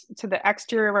difference to the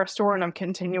exterior of our store, and I'm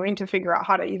continuing to figure out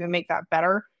how to even make that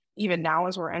better, even now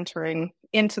as we're entering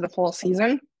into the fall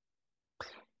season.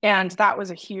 And that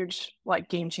was a huge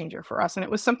game changer for us. And it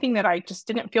was something that I just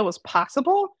didn't feel was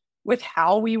possible with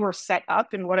how we were set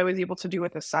up and what I was able to do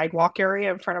with the sidewalk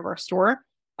area in front of our store.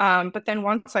 But then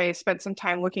once I spent some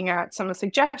time looking at some of the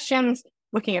suggestions,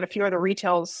 looking at a few other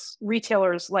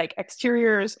retailers like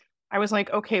exteriors, I was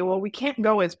like, okay, well, we can't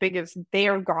go as big as they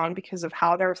are gone because of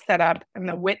how they're set up and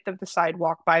the width of the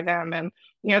sidewalk by them and,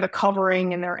 the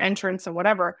covering and their entrance and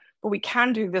whatever, but we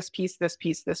can do this piece, this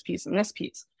piece, this piece, and this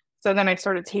piece. So then I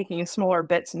started taking smaller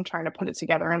bits and trying to put it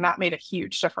together, and that made a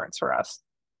huge difference for us.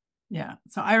 Yeah.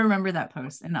 So I remember that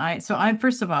post, and I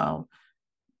first of all,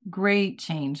 great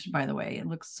change, by the way. It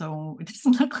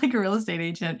doesn't look like a real estate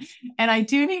agent. And I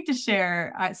do need to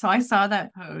share. So I saw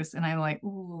that post and I'm like,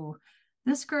 ooh,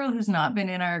 this girl who's not been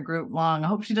in our group long, I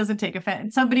hope she doesn't take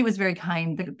offense. Somebody was very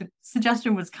kind. The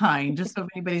suggestion was kind, just so if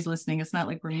anybody's listening, it's not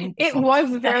like we're mean. It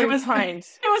was very kind.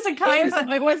 It was a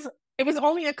kind. It was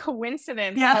only a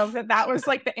coincidence that was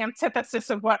like the antithesis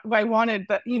of what I wanted,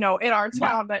 but in our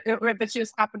town that she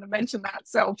just happened to mention that.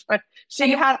 So, but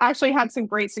she actually had some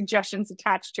great suggestions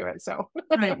attached to it. So,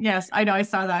 right, yes, I know. I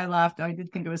saw that. I laughed. I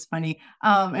did think it was funny,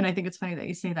 and I think it's funny that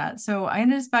you say that. So, I'm going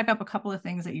to just back up a couple of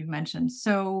things that you've mentioned.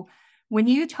 So, when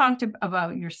you talked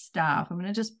about your staff, I'm going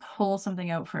to just pull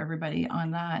something out for everybody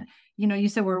on that. You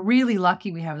said we're really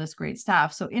lucky we have this great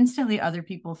staff. So instantly, other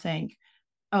people think,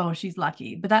 oh, she's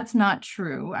lucky, but that's not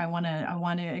true. I want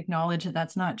to acknowledge that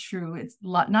that's not true. It's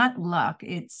not luck.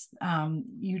 It's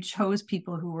you chose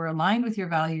people who were aligned with your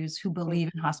values, who believe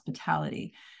in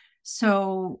hospitality.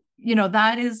 So,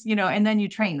 that is, and then you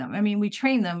train them. I mean, we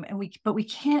train them but we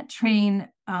can't train.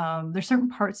 There's certain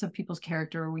parts of people's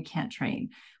character we can't train.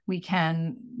 We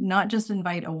can not just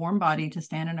invite a warm body to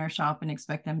stand in our shop and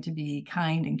expect them to be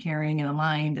kind and caring and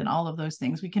aligned and all of those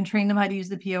things. We can train them how to use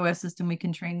the POS system. We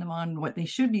can train them on what they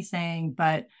should be saying,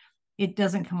 but it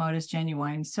doesn't come out as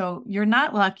genuine. So you're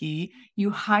not lucky.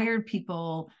 You hired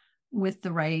people with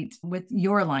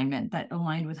your alignment that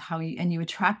aligned with and you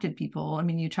attracted people. I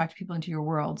mean, you attracted people into your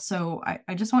world. So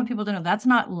I just want people to know that's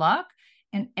not luck.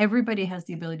 And everybody has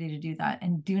the ability to do that.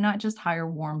 And do not just hire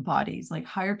warm bodies, like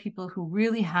hire people who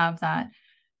really have that.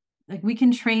 Like, we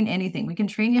can train anything. We can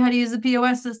train you how to use the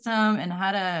POS system and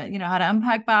how to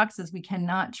unpack boxes. We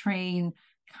cannot train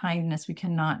kindness. We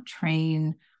cannot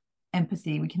train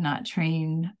empathy. We cannot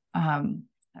train,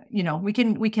 we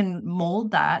can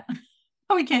mold that.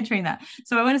 Oh, we can't train that.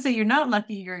 So I want to say you're not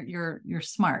lucky. You're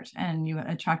smart, and you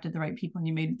attracted the right people and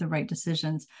you made the right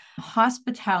decisions.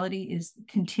 Hospitality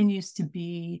continues to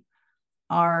be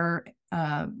our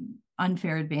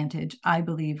unfair advantage, I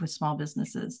believe, with small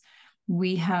businesses.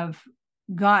 We have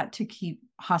got to keep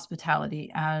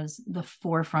hospitality as the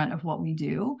forefront of what we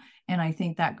do. And I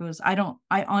think that goes, I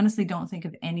honestly don't think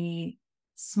of any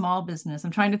small business. I'm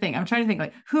trying to think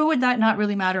like, who would that not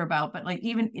really matter about? But like,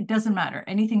 even it doesn't matter.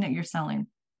 Anything that you're selling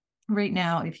right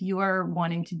now, if you are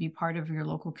wanting to be part of your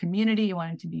local community, you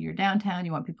want it to be your downtown,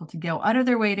 you want people to go out of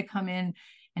their way to come in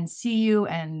and see you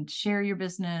and share your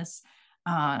business,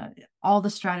 all the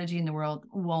strategy in the world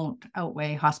won't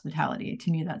outweigh hospitality.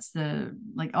 To me, that's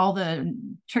all the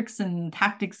tricks and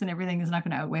tactics and everything is not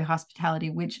going to outweigh hospitality,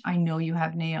 which I know you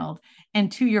have nailed.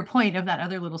 And to your point of that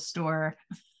other little store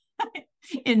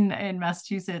in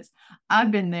Massachusetts, I've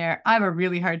been there. I have a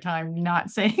really hard time not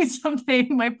saying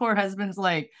something. My poor husband's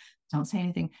like, don't say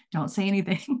anything. Don't say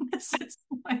anything. So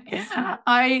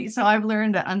I've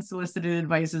learned that unsolicited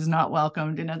advice is not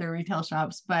welcomed in other retail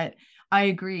shops, but I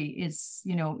agree. It's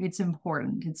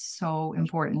important. It's so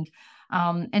important.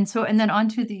 And then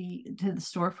onto to the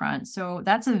storefront. So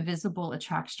that's a visible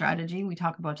attract strategy. We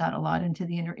talk about that a lot in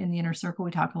the inner circle.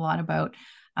 We talk a lot about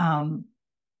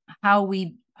how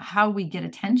we get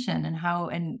attention,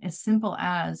 and as simple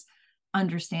as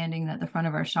understanding that the front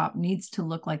of our shop needs to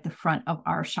look like the front of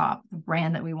our shop, the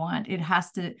brand that we want. It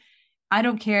has to. I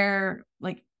don't care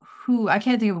I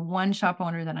can't think of one shop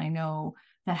owner that I know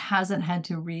that hasn't had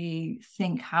to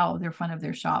rethink how they're front of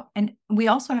their shop. And we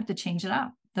also have to change it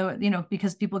up, though,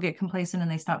 because people get complacent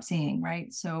and they stop seeing,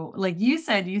 right? So like you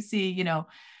said, you see,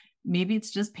 maybe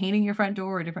it's just painting your front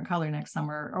door a different color next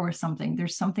summer or something.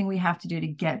 There's something we have to do to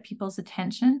get people's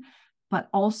attention, but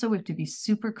also we have to be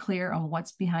super clear on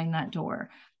what's behind that door.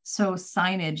 So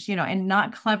signage, and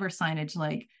not clever signage,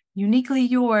 like uniquely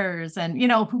yours, and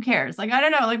who cares, I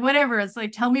don't know, whatever. It's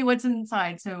like, tell me what's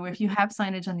inside. So if you have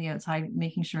signage on the outside,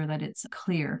 making sure that it's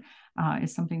clear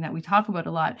is something that we talk about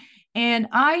a lot. And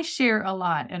I share a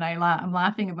lot, and I'm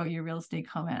laughing about your real estate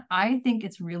comment. I think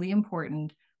it's really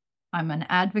important. I'm an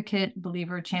advocate,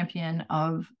 believer, champion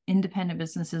of independent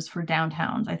businesses for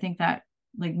downtowns. I think that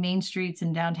main streets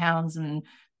and downtowns and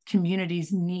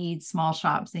communities need small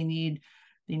shops. They need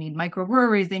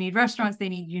microbreweries, they need restaurants, they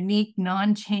need unique,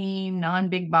 non-chain,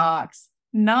 non-big box,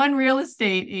 non-real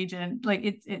estate agent.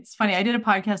 It's funny. I did a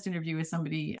podcast interview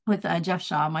with Jeff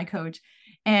Shaw, my coach,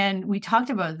 and we talked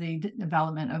about the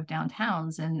development of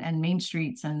downtowns and main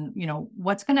streets, and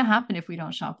what's going to happen if we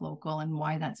don't shop local, and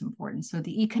why that's important. So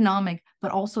the economic,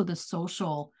 but also the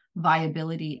social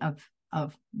viability of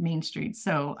Main Street.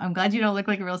 So I'm glad you don't look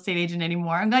like a real estate agent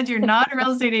anymore. I'm glad you're not a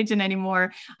real estate agent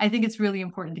anymore. I think it's really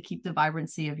important to keep the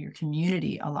vibrancy of your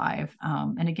community alive.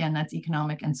 And again, that's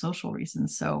economic and social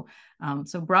reasons. So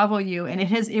bravo you. And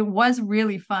it was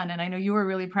really fun. And I know you were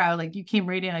really proud. You came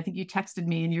right in. I think you texted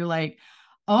me and you're like,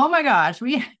 oh my gosh,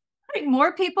 we had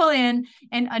more people in.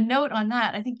 And a note on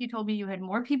that, I think you told me you had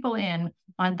more people in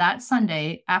on that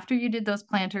Sunday after you did those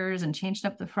planters and changed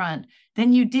up the front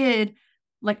than you did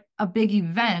a big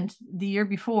event the year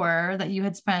before that you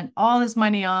had spent all this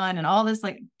money on, and all this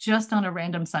just on a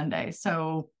random Sunday.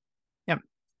 So yep,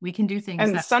 we can do things.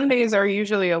 And Sundays are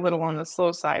usually a little on the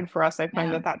slow side for us. I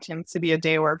find that tends to be a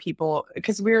day where people,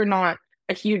 because we're not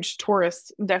a huge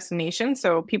tourist destination,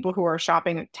 so people who are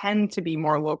shopping tend to be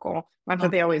more local. Not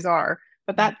that they always are,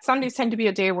 but that Sundays tend to be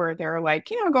a day where they're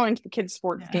going to the kids'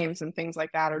 sports games and things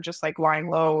like that, or just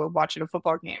lying low watching a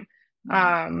football game.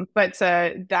 Yeah. But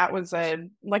that was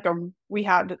we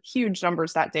had huge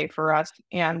numbers that day for us,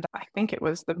 and I think it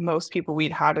was the most people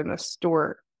we'd had in the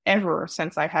store ever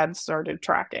since I had started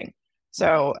tracking.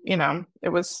 Wow. So, it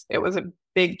was a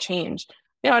big change.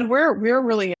 Yeah, and we're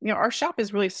really, our shop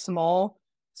is really small,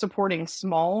 supporting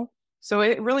small. So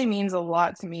it really means a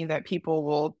lot to me that people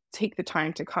will take the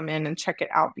time to come in and check it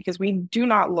out because we do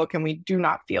not look and we do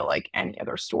not feel like any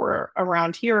other store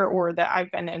around here or that I've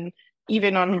been in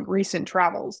even on recent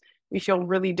travels. We feel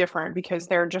really different because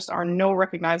there just are no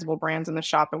recognizable brands in the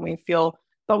shop and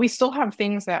but we still have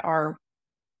things that are,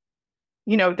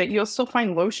 that you'll still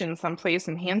find lotion someplace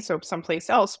and hand soap someplace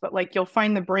else, but like you'll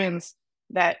find the brands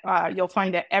that you'll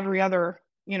find at every other,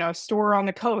 store on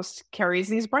the coast carries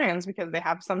these brands because they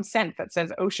have some scent that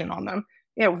says ocean on them.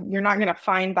 You're not going to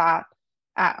find that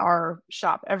at our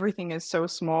shop. Everything is so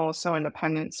small, so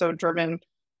independent, so driven,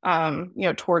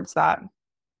 towards that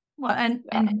Well,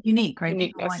 and unique, right?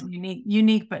 People uniqueness. want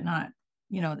unique, but not,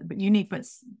 but unique,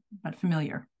 but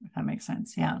familiar, if that makes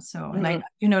sense. Yeah. So, and I Mhm.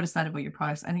 you notice that about your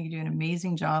products. I think you do an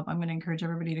amazing job. I'm going to encourage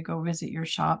everybody to go visit your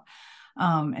shop,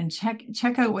 and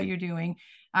check out what you're doing.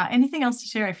 Anything else to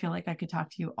share? I feel like I could talk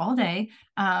to you all day,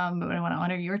 but I want to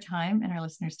honor your time and our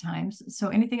listeners' times. So,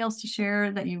 anything else to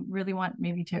share that you really want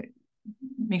maybe to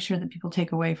make sure that people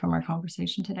take away from our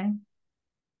conversation today?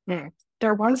 Mm.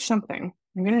 There was something.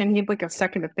 I'm gonna need like a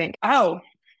second to think. Oh,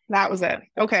 that was it.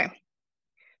 Okay.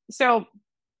 So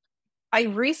I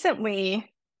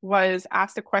recently was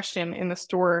asked a question in the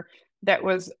store that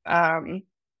was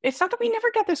it's not that we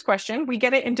never get this question. We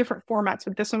get it in different formats,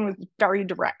 but this one was very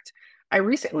direct. I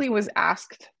recently was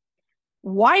asked,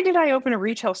 why did I open a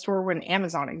retail store when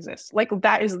Amazon exists? Like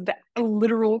that is the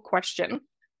literal question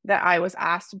that I was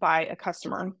asked by a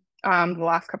customer the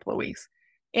last couple of weeks.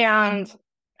 And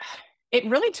it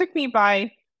really took me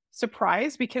by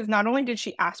surprise because not only did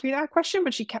she ask me that question,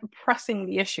 but she kept pressing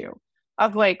the issue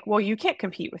of like, well, you can't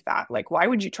compete with that. Like, why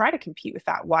would you try to compete with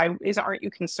that? Aren't you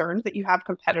concerned that you have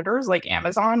competitors like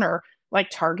Amazon or like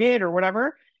Target or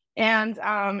whatever? And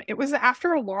it was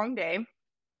after a long day.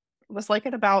 It was like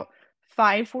at about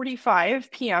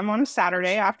 5:45 p.m. on a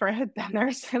Saturday after I had been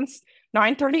there since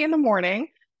 9:30 in the morning.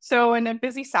 So in a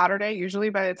busy Saturday, usually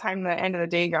by the time the end of the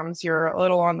day comes, you're a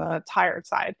little on the tired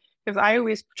side because I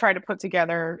always try to put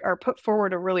together or put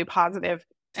forward a really positive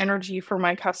energy for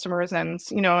my customers. And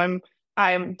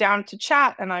I'm down to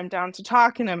chat and I'm down to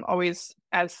talk and I'm always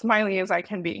as smiley as I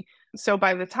can be. So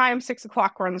by the time 6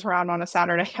 o'clock runs around on a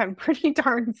Saturday, I'm pretty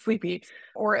darn sleepy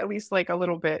or at least like a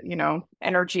little bit,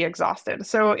 energy exhausted.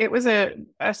 So it was a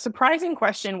surprising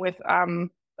question with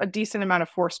a decent amount of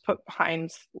force put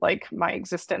behind like my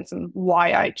existence and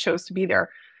why I chose to be there.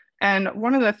 And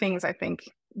one of the things I think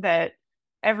that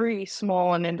every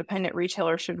small and independent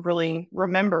retailer should really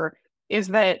remember is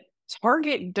that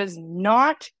Target does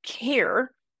not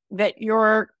care that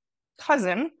your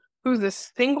cousin, who's a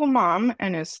single mom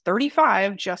and is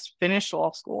 35, just finished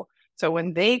law school. So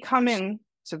when they come in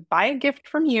to buy a gift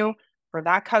from you for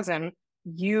that cousin,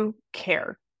 you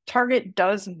care. Target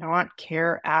does not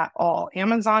care at all.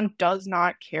 Amazon does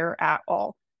not care at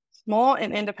all. Small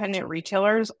and independent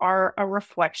retailers are a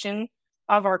reflection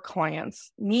of our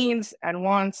clients' needs and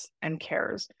wants and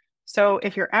cares. So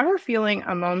if you're ever feeling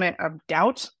a moment of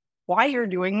doubt why you're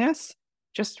doing this,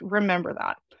 just remember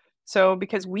that. So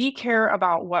because we care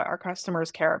about what our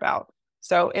customers care about.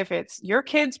 So if it's your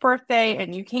kid's birthday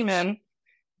and you came in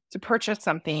to purchase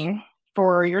something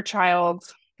for your child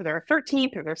for their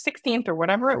 13th or their 16th or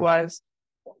whatever it was,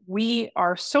 we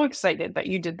are so excited that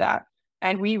you did that.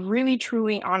 And we really,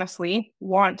 truly, honestly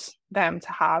want them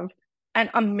to have an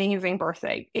amazing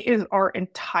birthday. It is our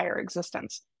entire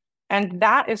existence. And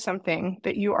that is something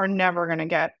that you are never going to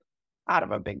get out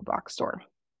of a big box store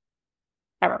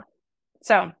ever.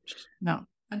 So No.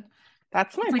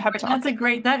 that's my pep talk.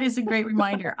 That is a great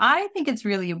reminder. I think it's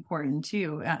really important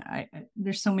too.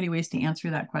 There's so many ways to answer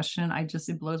that question.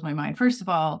 It blows my mind. First of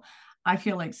all, I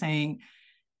feel like saying,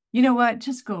 you know what,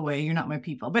 just go away. You're not my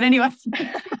people. But anyway,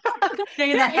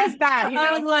 say that. There is that.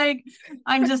 I was like,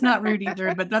 I'm just not rude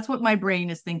either, but that's what my brain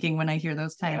is thinking when I hear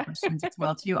those kind of questions as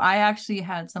well too. I actually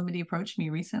had somebody approach me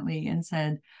recently and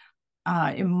said,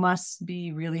 it must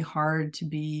be really hard to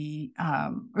be,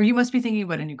 or you must be thinking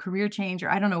about a new career change, or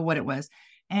I don't know what it was.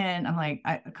 And I'm like,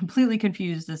 I completely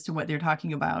confused as to what they're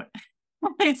talking about.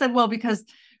 They said, well, because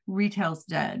retail's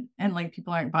dead and like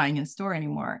people aren't buying in store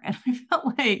anymore. And I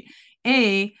felt like,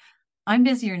 I'm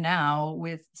busier now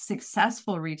with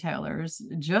successful retailers,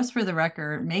 just for the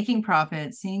record, making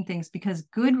profits, seeing things, because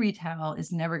good retail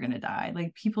is never going to die.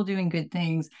 Like people doing good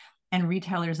things and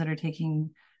retailers that are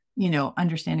taking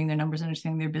understanding their numbers,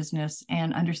 understanding their business,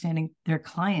 and understanding their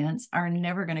clients are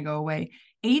never going to go away.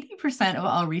 80% of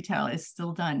all retail is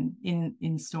still done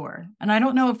in store. And I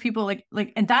don't know if people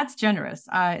and that's generous.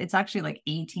 It's actually like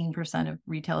 18% of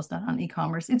retail is done on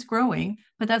e-commerce. It's growing,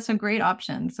 but that's a great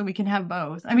option. So we can have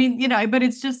both. I mean, but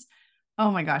it's just,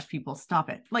 oh my gosh, people stop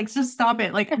it. Like, just stop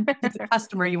it. Like, it's a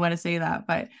customer, you want to say that,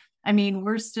 but I mean,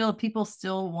 people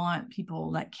still want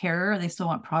people that care. They still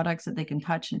want products that they can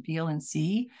touch and feel and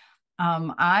see.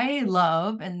 I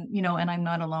love, and I'm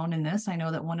not alone in this. I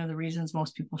know that one of the reasons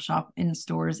most people shop in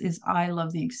stores is I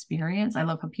love the experience. I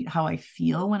love how I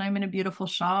feel when I'm in a beautiful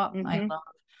shop. Mm-hmm. I love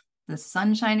the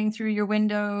sun shining through your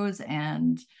windows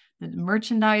and the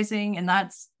merchandising. And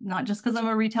that's not just because I'm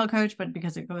a retail coach, but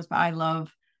because it goes by. I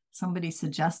love somebody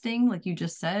suggesting, like you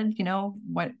just said,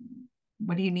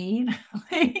 what do you need?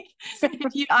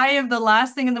 I am the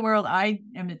last thing in the world. I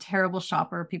am a terrible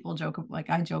shopper. People joke,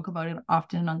 I joke about it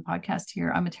often on the podcast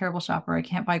here. I'm a terrible shopper. I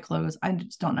can't buy clothes. I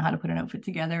just don't know how to put an outfit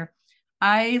together.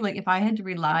 If I had to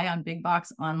rely on big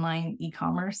box online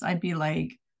e-commerce, I'd be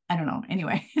like, I don't know.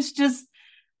 Anyway, it's just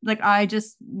like, I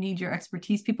just need your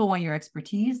expertise. People want your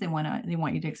expertise. They want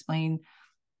you to explain,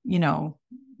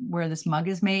 where this mug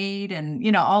is made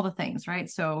and, all the things. Right.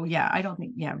 So yeah, I don't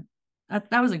think, yeah,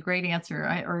 that was a great answer,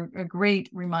 or a great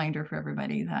reminder for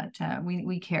everybody that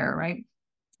we care, right?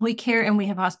 We care, and we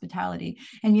have hospitality.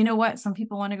 And you know what? Some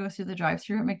people want to go through the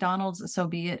drive-through at McDonald's, so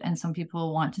be it. And some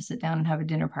people want to sit down and have a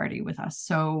dinner party with us.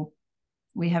 So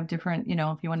we have different,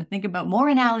 if you want to think about more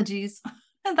analogies,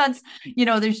 that's,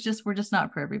 we're just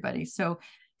not for everybody. So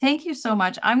thank you so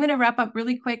much. I'm going to wrap up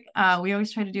really quick. We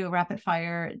always try to do a rapid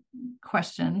fire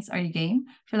questions. Are you game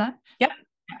for that? Yep.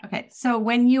 Okay. So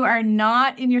when you are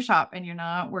not in your shop and you're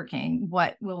not working,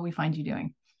 what will we find you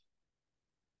doing?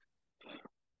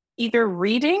 Either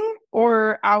reading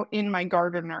or out in my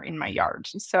garden or in my yard.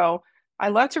 So I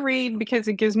love to read because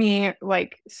it gives me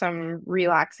like some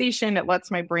relaxation. It lets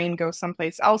my brain go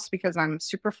someplace else because I'm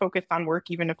super focused on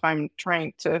work, even if I'm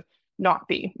trying to not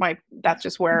be. That's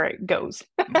just where it goes.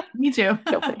 Me too.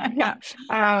 Yeah.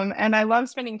 And I love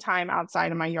spending time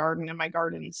outside in my yard and in my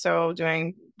garden. So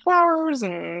doing flowers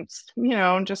and,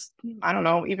 just, I don't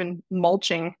know, even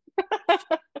mulching.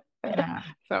 Yeah.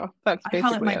 So that's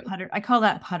basically it. I call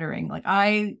that puttering. Like,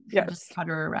 I just Yes.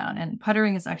 putter around, and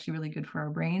puttering is actually really good for our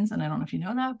brains. And I don't know if you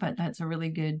know that, but that's a really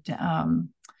good,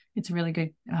 it's a really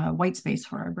good white space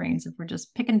for our brains. If we're just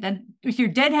if you're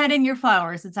deadheading your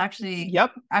flowers, it's actually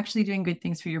doing good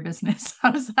things for your business.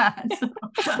 How's that?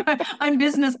 So, I'm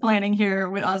business planning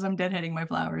here as I'm deadheading my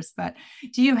flowers. But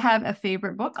do you have a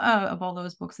favorite book of all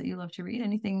those books that you love to read?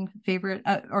 Anything favorite,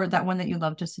 or that one that you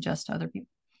love to suggest to other people?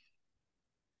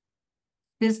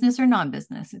 Business or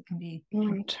non-business, it can be.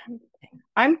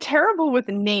 I'm terrible with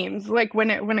names. Like when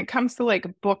it comes to like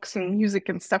books and music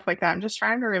and stuff like that. I'm just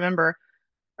trying to remember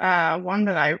one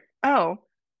that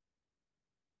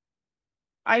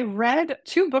I read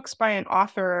two books by an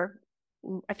author.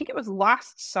 I think it was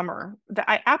last summer that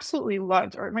I absolutely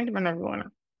loved, or it might have been another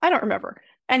one. I don't remember.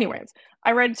 Anyways,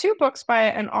 I read two books by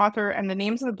an author, and the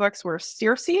names of the books were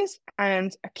Circes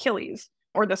and Achilles,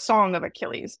 or The Song of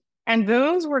Achilles. And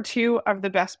those were two of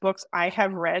the best books I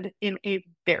have read in a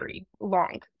very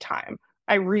long time.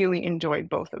 I really enjoyed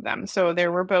both of them. So they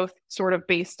were both sort of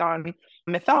based on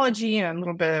mythology and a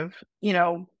little bit of,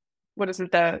 what is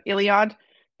it, the Iliad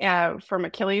from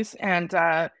Achilles. And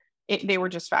they were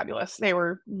just fabulous. They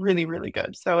were really, really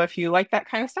good. So if you like that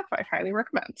kind of stuff, I highly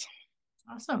recommend.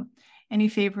 Awesome. Any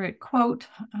favorite quote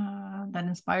that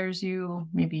inspires you?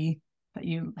 Maybe that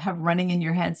you have running in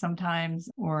your head sometimes,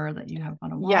 or that you have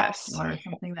on a wall, yes, or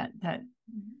something that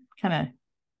kind of.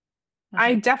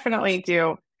 I definitely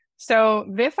do. So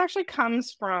this actually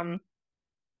comes from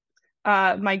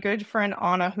my good friend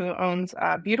Anna, who owns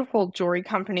a beautiful jewelry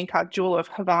company called Jewel of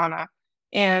Havana,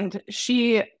 and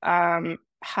she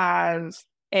has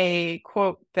a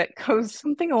quote that goes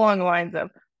something along the lines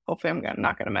of, hopefully I'm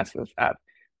not going to mess this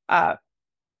up.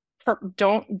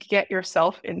 Don't get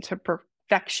yourself into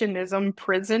perfectionism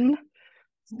prison.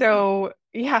 So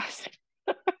yes,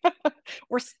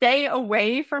 or stay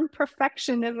away from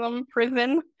perfectionism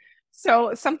prison.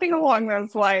 So something along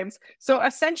those lines. So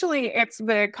essentially, it's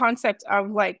the concept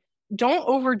of like, don't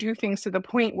overdo things to the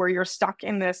point where you're stuck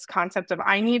in this concept of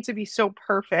I need to be so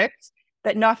perfect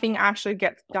that nothing actually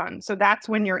gets done. So that's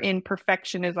when you're in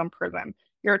perfectionism prison.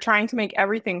 You're trying to make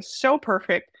everything so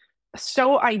perfect,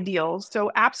 so ideal,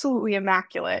 so absolutely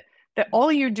immaculate that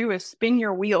all you do is spin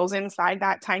your wheels inside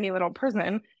that tiny little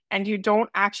prison and you don't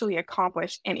actually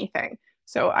accomplish anything.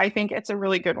 So I think it's a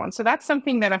really good one. So that's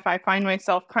something that if I find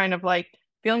myself kind of like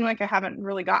feeling like I haven't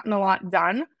really gotten a lot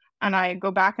done, and I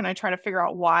go back and I try to figure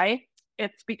out why,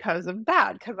 it's because of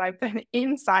that, because I've been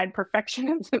inside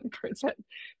perfectionism prison.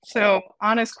 So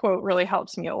honest quote really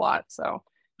helps me a lot. So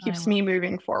keeps me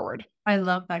moving forward. I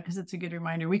love that because it's a good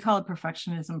reminder. We call it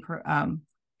perfectionism,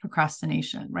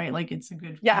 procrastination, right? Like it's a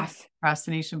good Yes.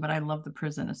 procrastination, but I love the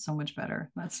prison. It's so much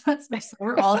better. That's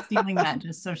we're all stealing that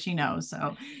just so she knows.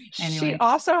 So anyway. She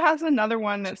also has another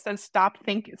one that says stop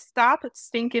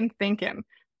stinking thinking.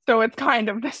 So it's kind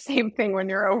of the same thing when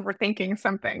you're overthinking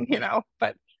something,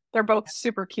 but they're both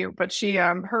super cute. But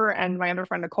her and my other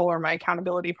friend Nicole are my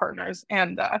accountability partners.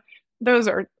 And those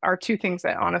are two things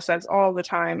that Anna says all the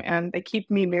time, and they keep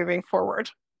me moving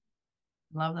forward.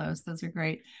 Love those. Those are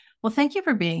great. Well, thank you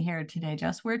for being here today,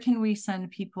 Jess. Where can we send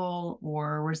people,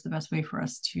 or where's the best way for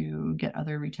us to get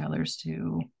other retailers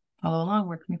to follow along?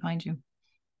 Where can we find you?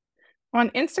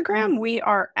 On Instagram, we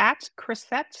are at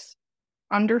Krysset_shop.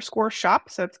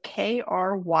 So it's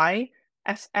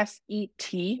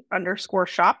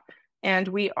KRYSSET_shop. And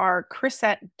we are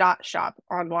Krysset.shop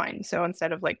online. So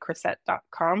instead of like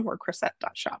Krysset.com, we're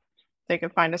Krysset.shop. They can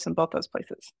find us in both those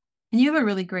places. And you have a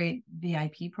really great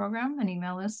VIP program, an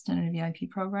email list and a VIP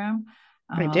program.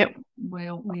 I do.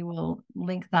 We will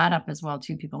link that up as well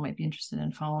too. People might be interested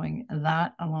in following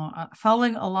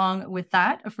along with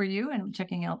that for you and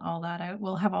checking out all that out.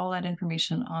 We'll have all that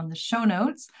information on the show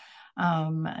notes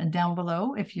down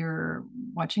below if you're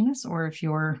watching this, or if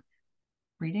you're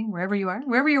reading, wherever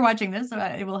you're watching this,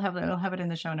 it'll have it in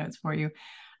the show notes for you.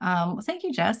 Thank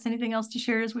you, Jess. Anything else to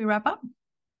share as we wrap up?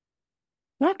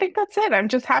 I think that's it. I'm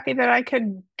just happy that I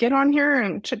could get on here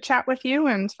and chit chat with you.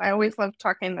 And I always love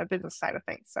talking the business side of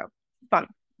things. So fun.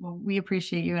 Well, we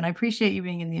appreciate you, and I appreciate you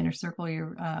being in the inner circle.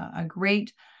 You're a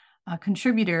great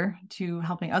contributor to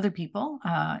helping other people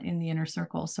in the inner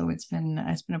circle. So it's been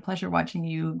a pleasure watching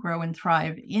you grow and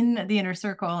thrive in the inner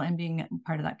circle and being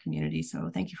part of that community. So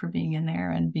thank you for being in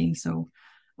there and being so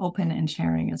open and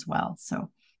sharing as well. So.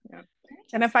 Yeah.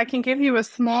 And if I can give you a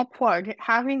small plug,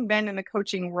 having been in the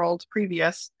coaching world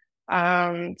previous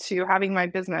to having my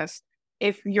business,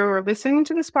 if you're listening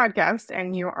to this podcast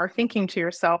and you are thinking to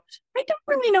yourself, I don't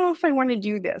really know if I want to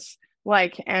do this,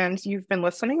 and you've been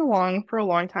listening along for a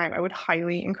long time, I would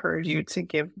highly encourage you to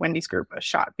give Wendy's group a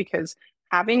shot, because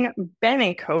having been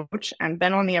a coach and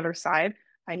been on the other side,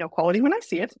 I know quality when I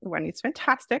see it. Wendy's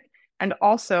fantastic. And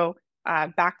also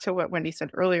back to what Wendy said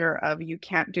earlier of you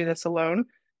can't do this alone.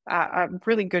 A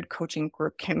really good coaching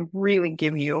group can really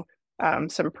give you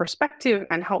some perspective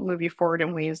and help move you forward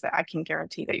in ways that I can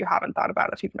guarantee that you haven't thought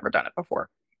about if you've never done it before.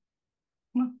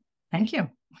 Well, thank you.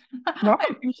 No. I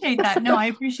appreciate that. No, I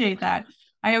appreciate that.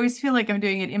 I always feel like I'm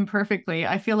doing it imperfectly.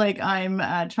 I feel like I'm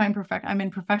I'm in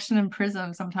perfection and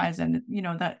prism sometimes. And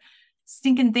that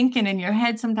stinking thinking in your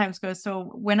head sometimes goes.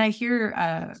 So when I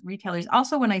hear retailers,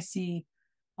 also when I see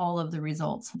all of the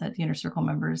results that the Inner Circle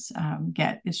members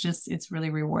get, it's really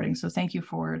rewarding. So thank you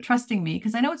for trusting me,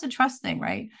 because I know it's a trust thing,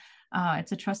 right?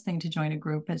 It's a trust thing to join a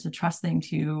group. It's a trust thing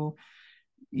to,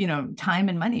 time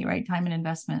and money, right? Time and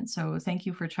investment. So thank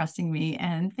you for trusting me,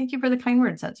 and thank you for the kind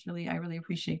words. I really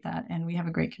appreciate that. And we have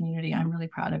a great community. I'm really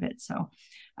proud of it. So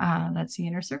that's the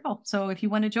Inner Circle. So if you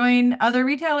want to join other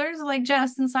retailers like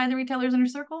Jess inside the Retailers Inner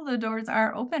Circle, the doors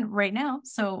are open right now.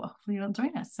 So hopefully you'll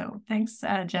join us. So thanks,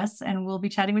 Jess, and we'll be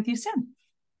chatting with you soon.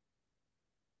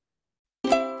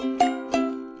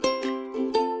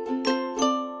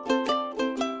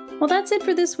 Well, that's it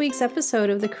for this week's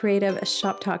episode of the Creative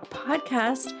Shop Talk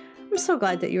podcast. I'm so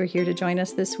glad that you're here to join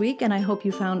us this week, and I hope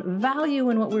you found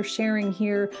value in what we're sharing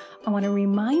here. I want to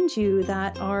remind you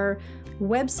that our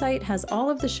website has all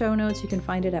of the show notes. You can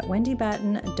find it at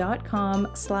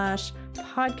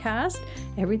wendybatten.com/podcast.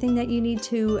 Everything that you need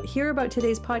to hear about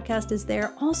today's podcast is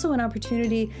there. Also an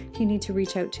opportunity if you need to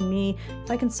reach out to me. If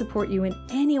I can support you in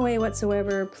any way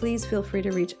whatsoever, please feel free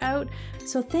to reach out.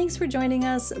 So thanks for joining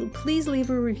us. Please leave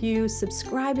a review,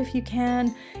 subscribe if you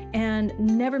can, and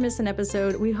never miss an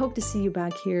episode. We hope to see you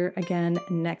back here again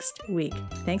next week.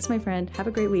 Thanks, my friend. Have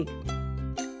a great week.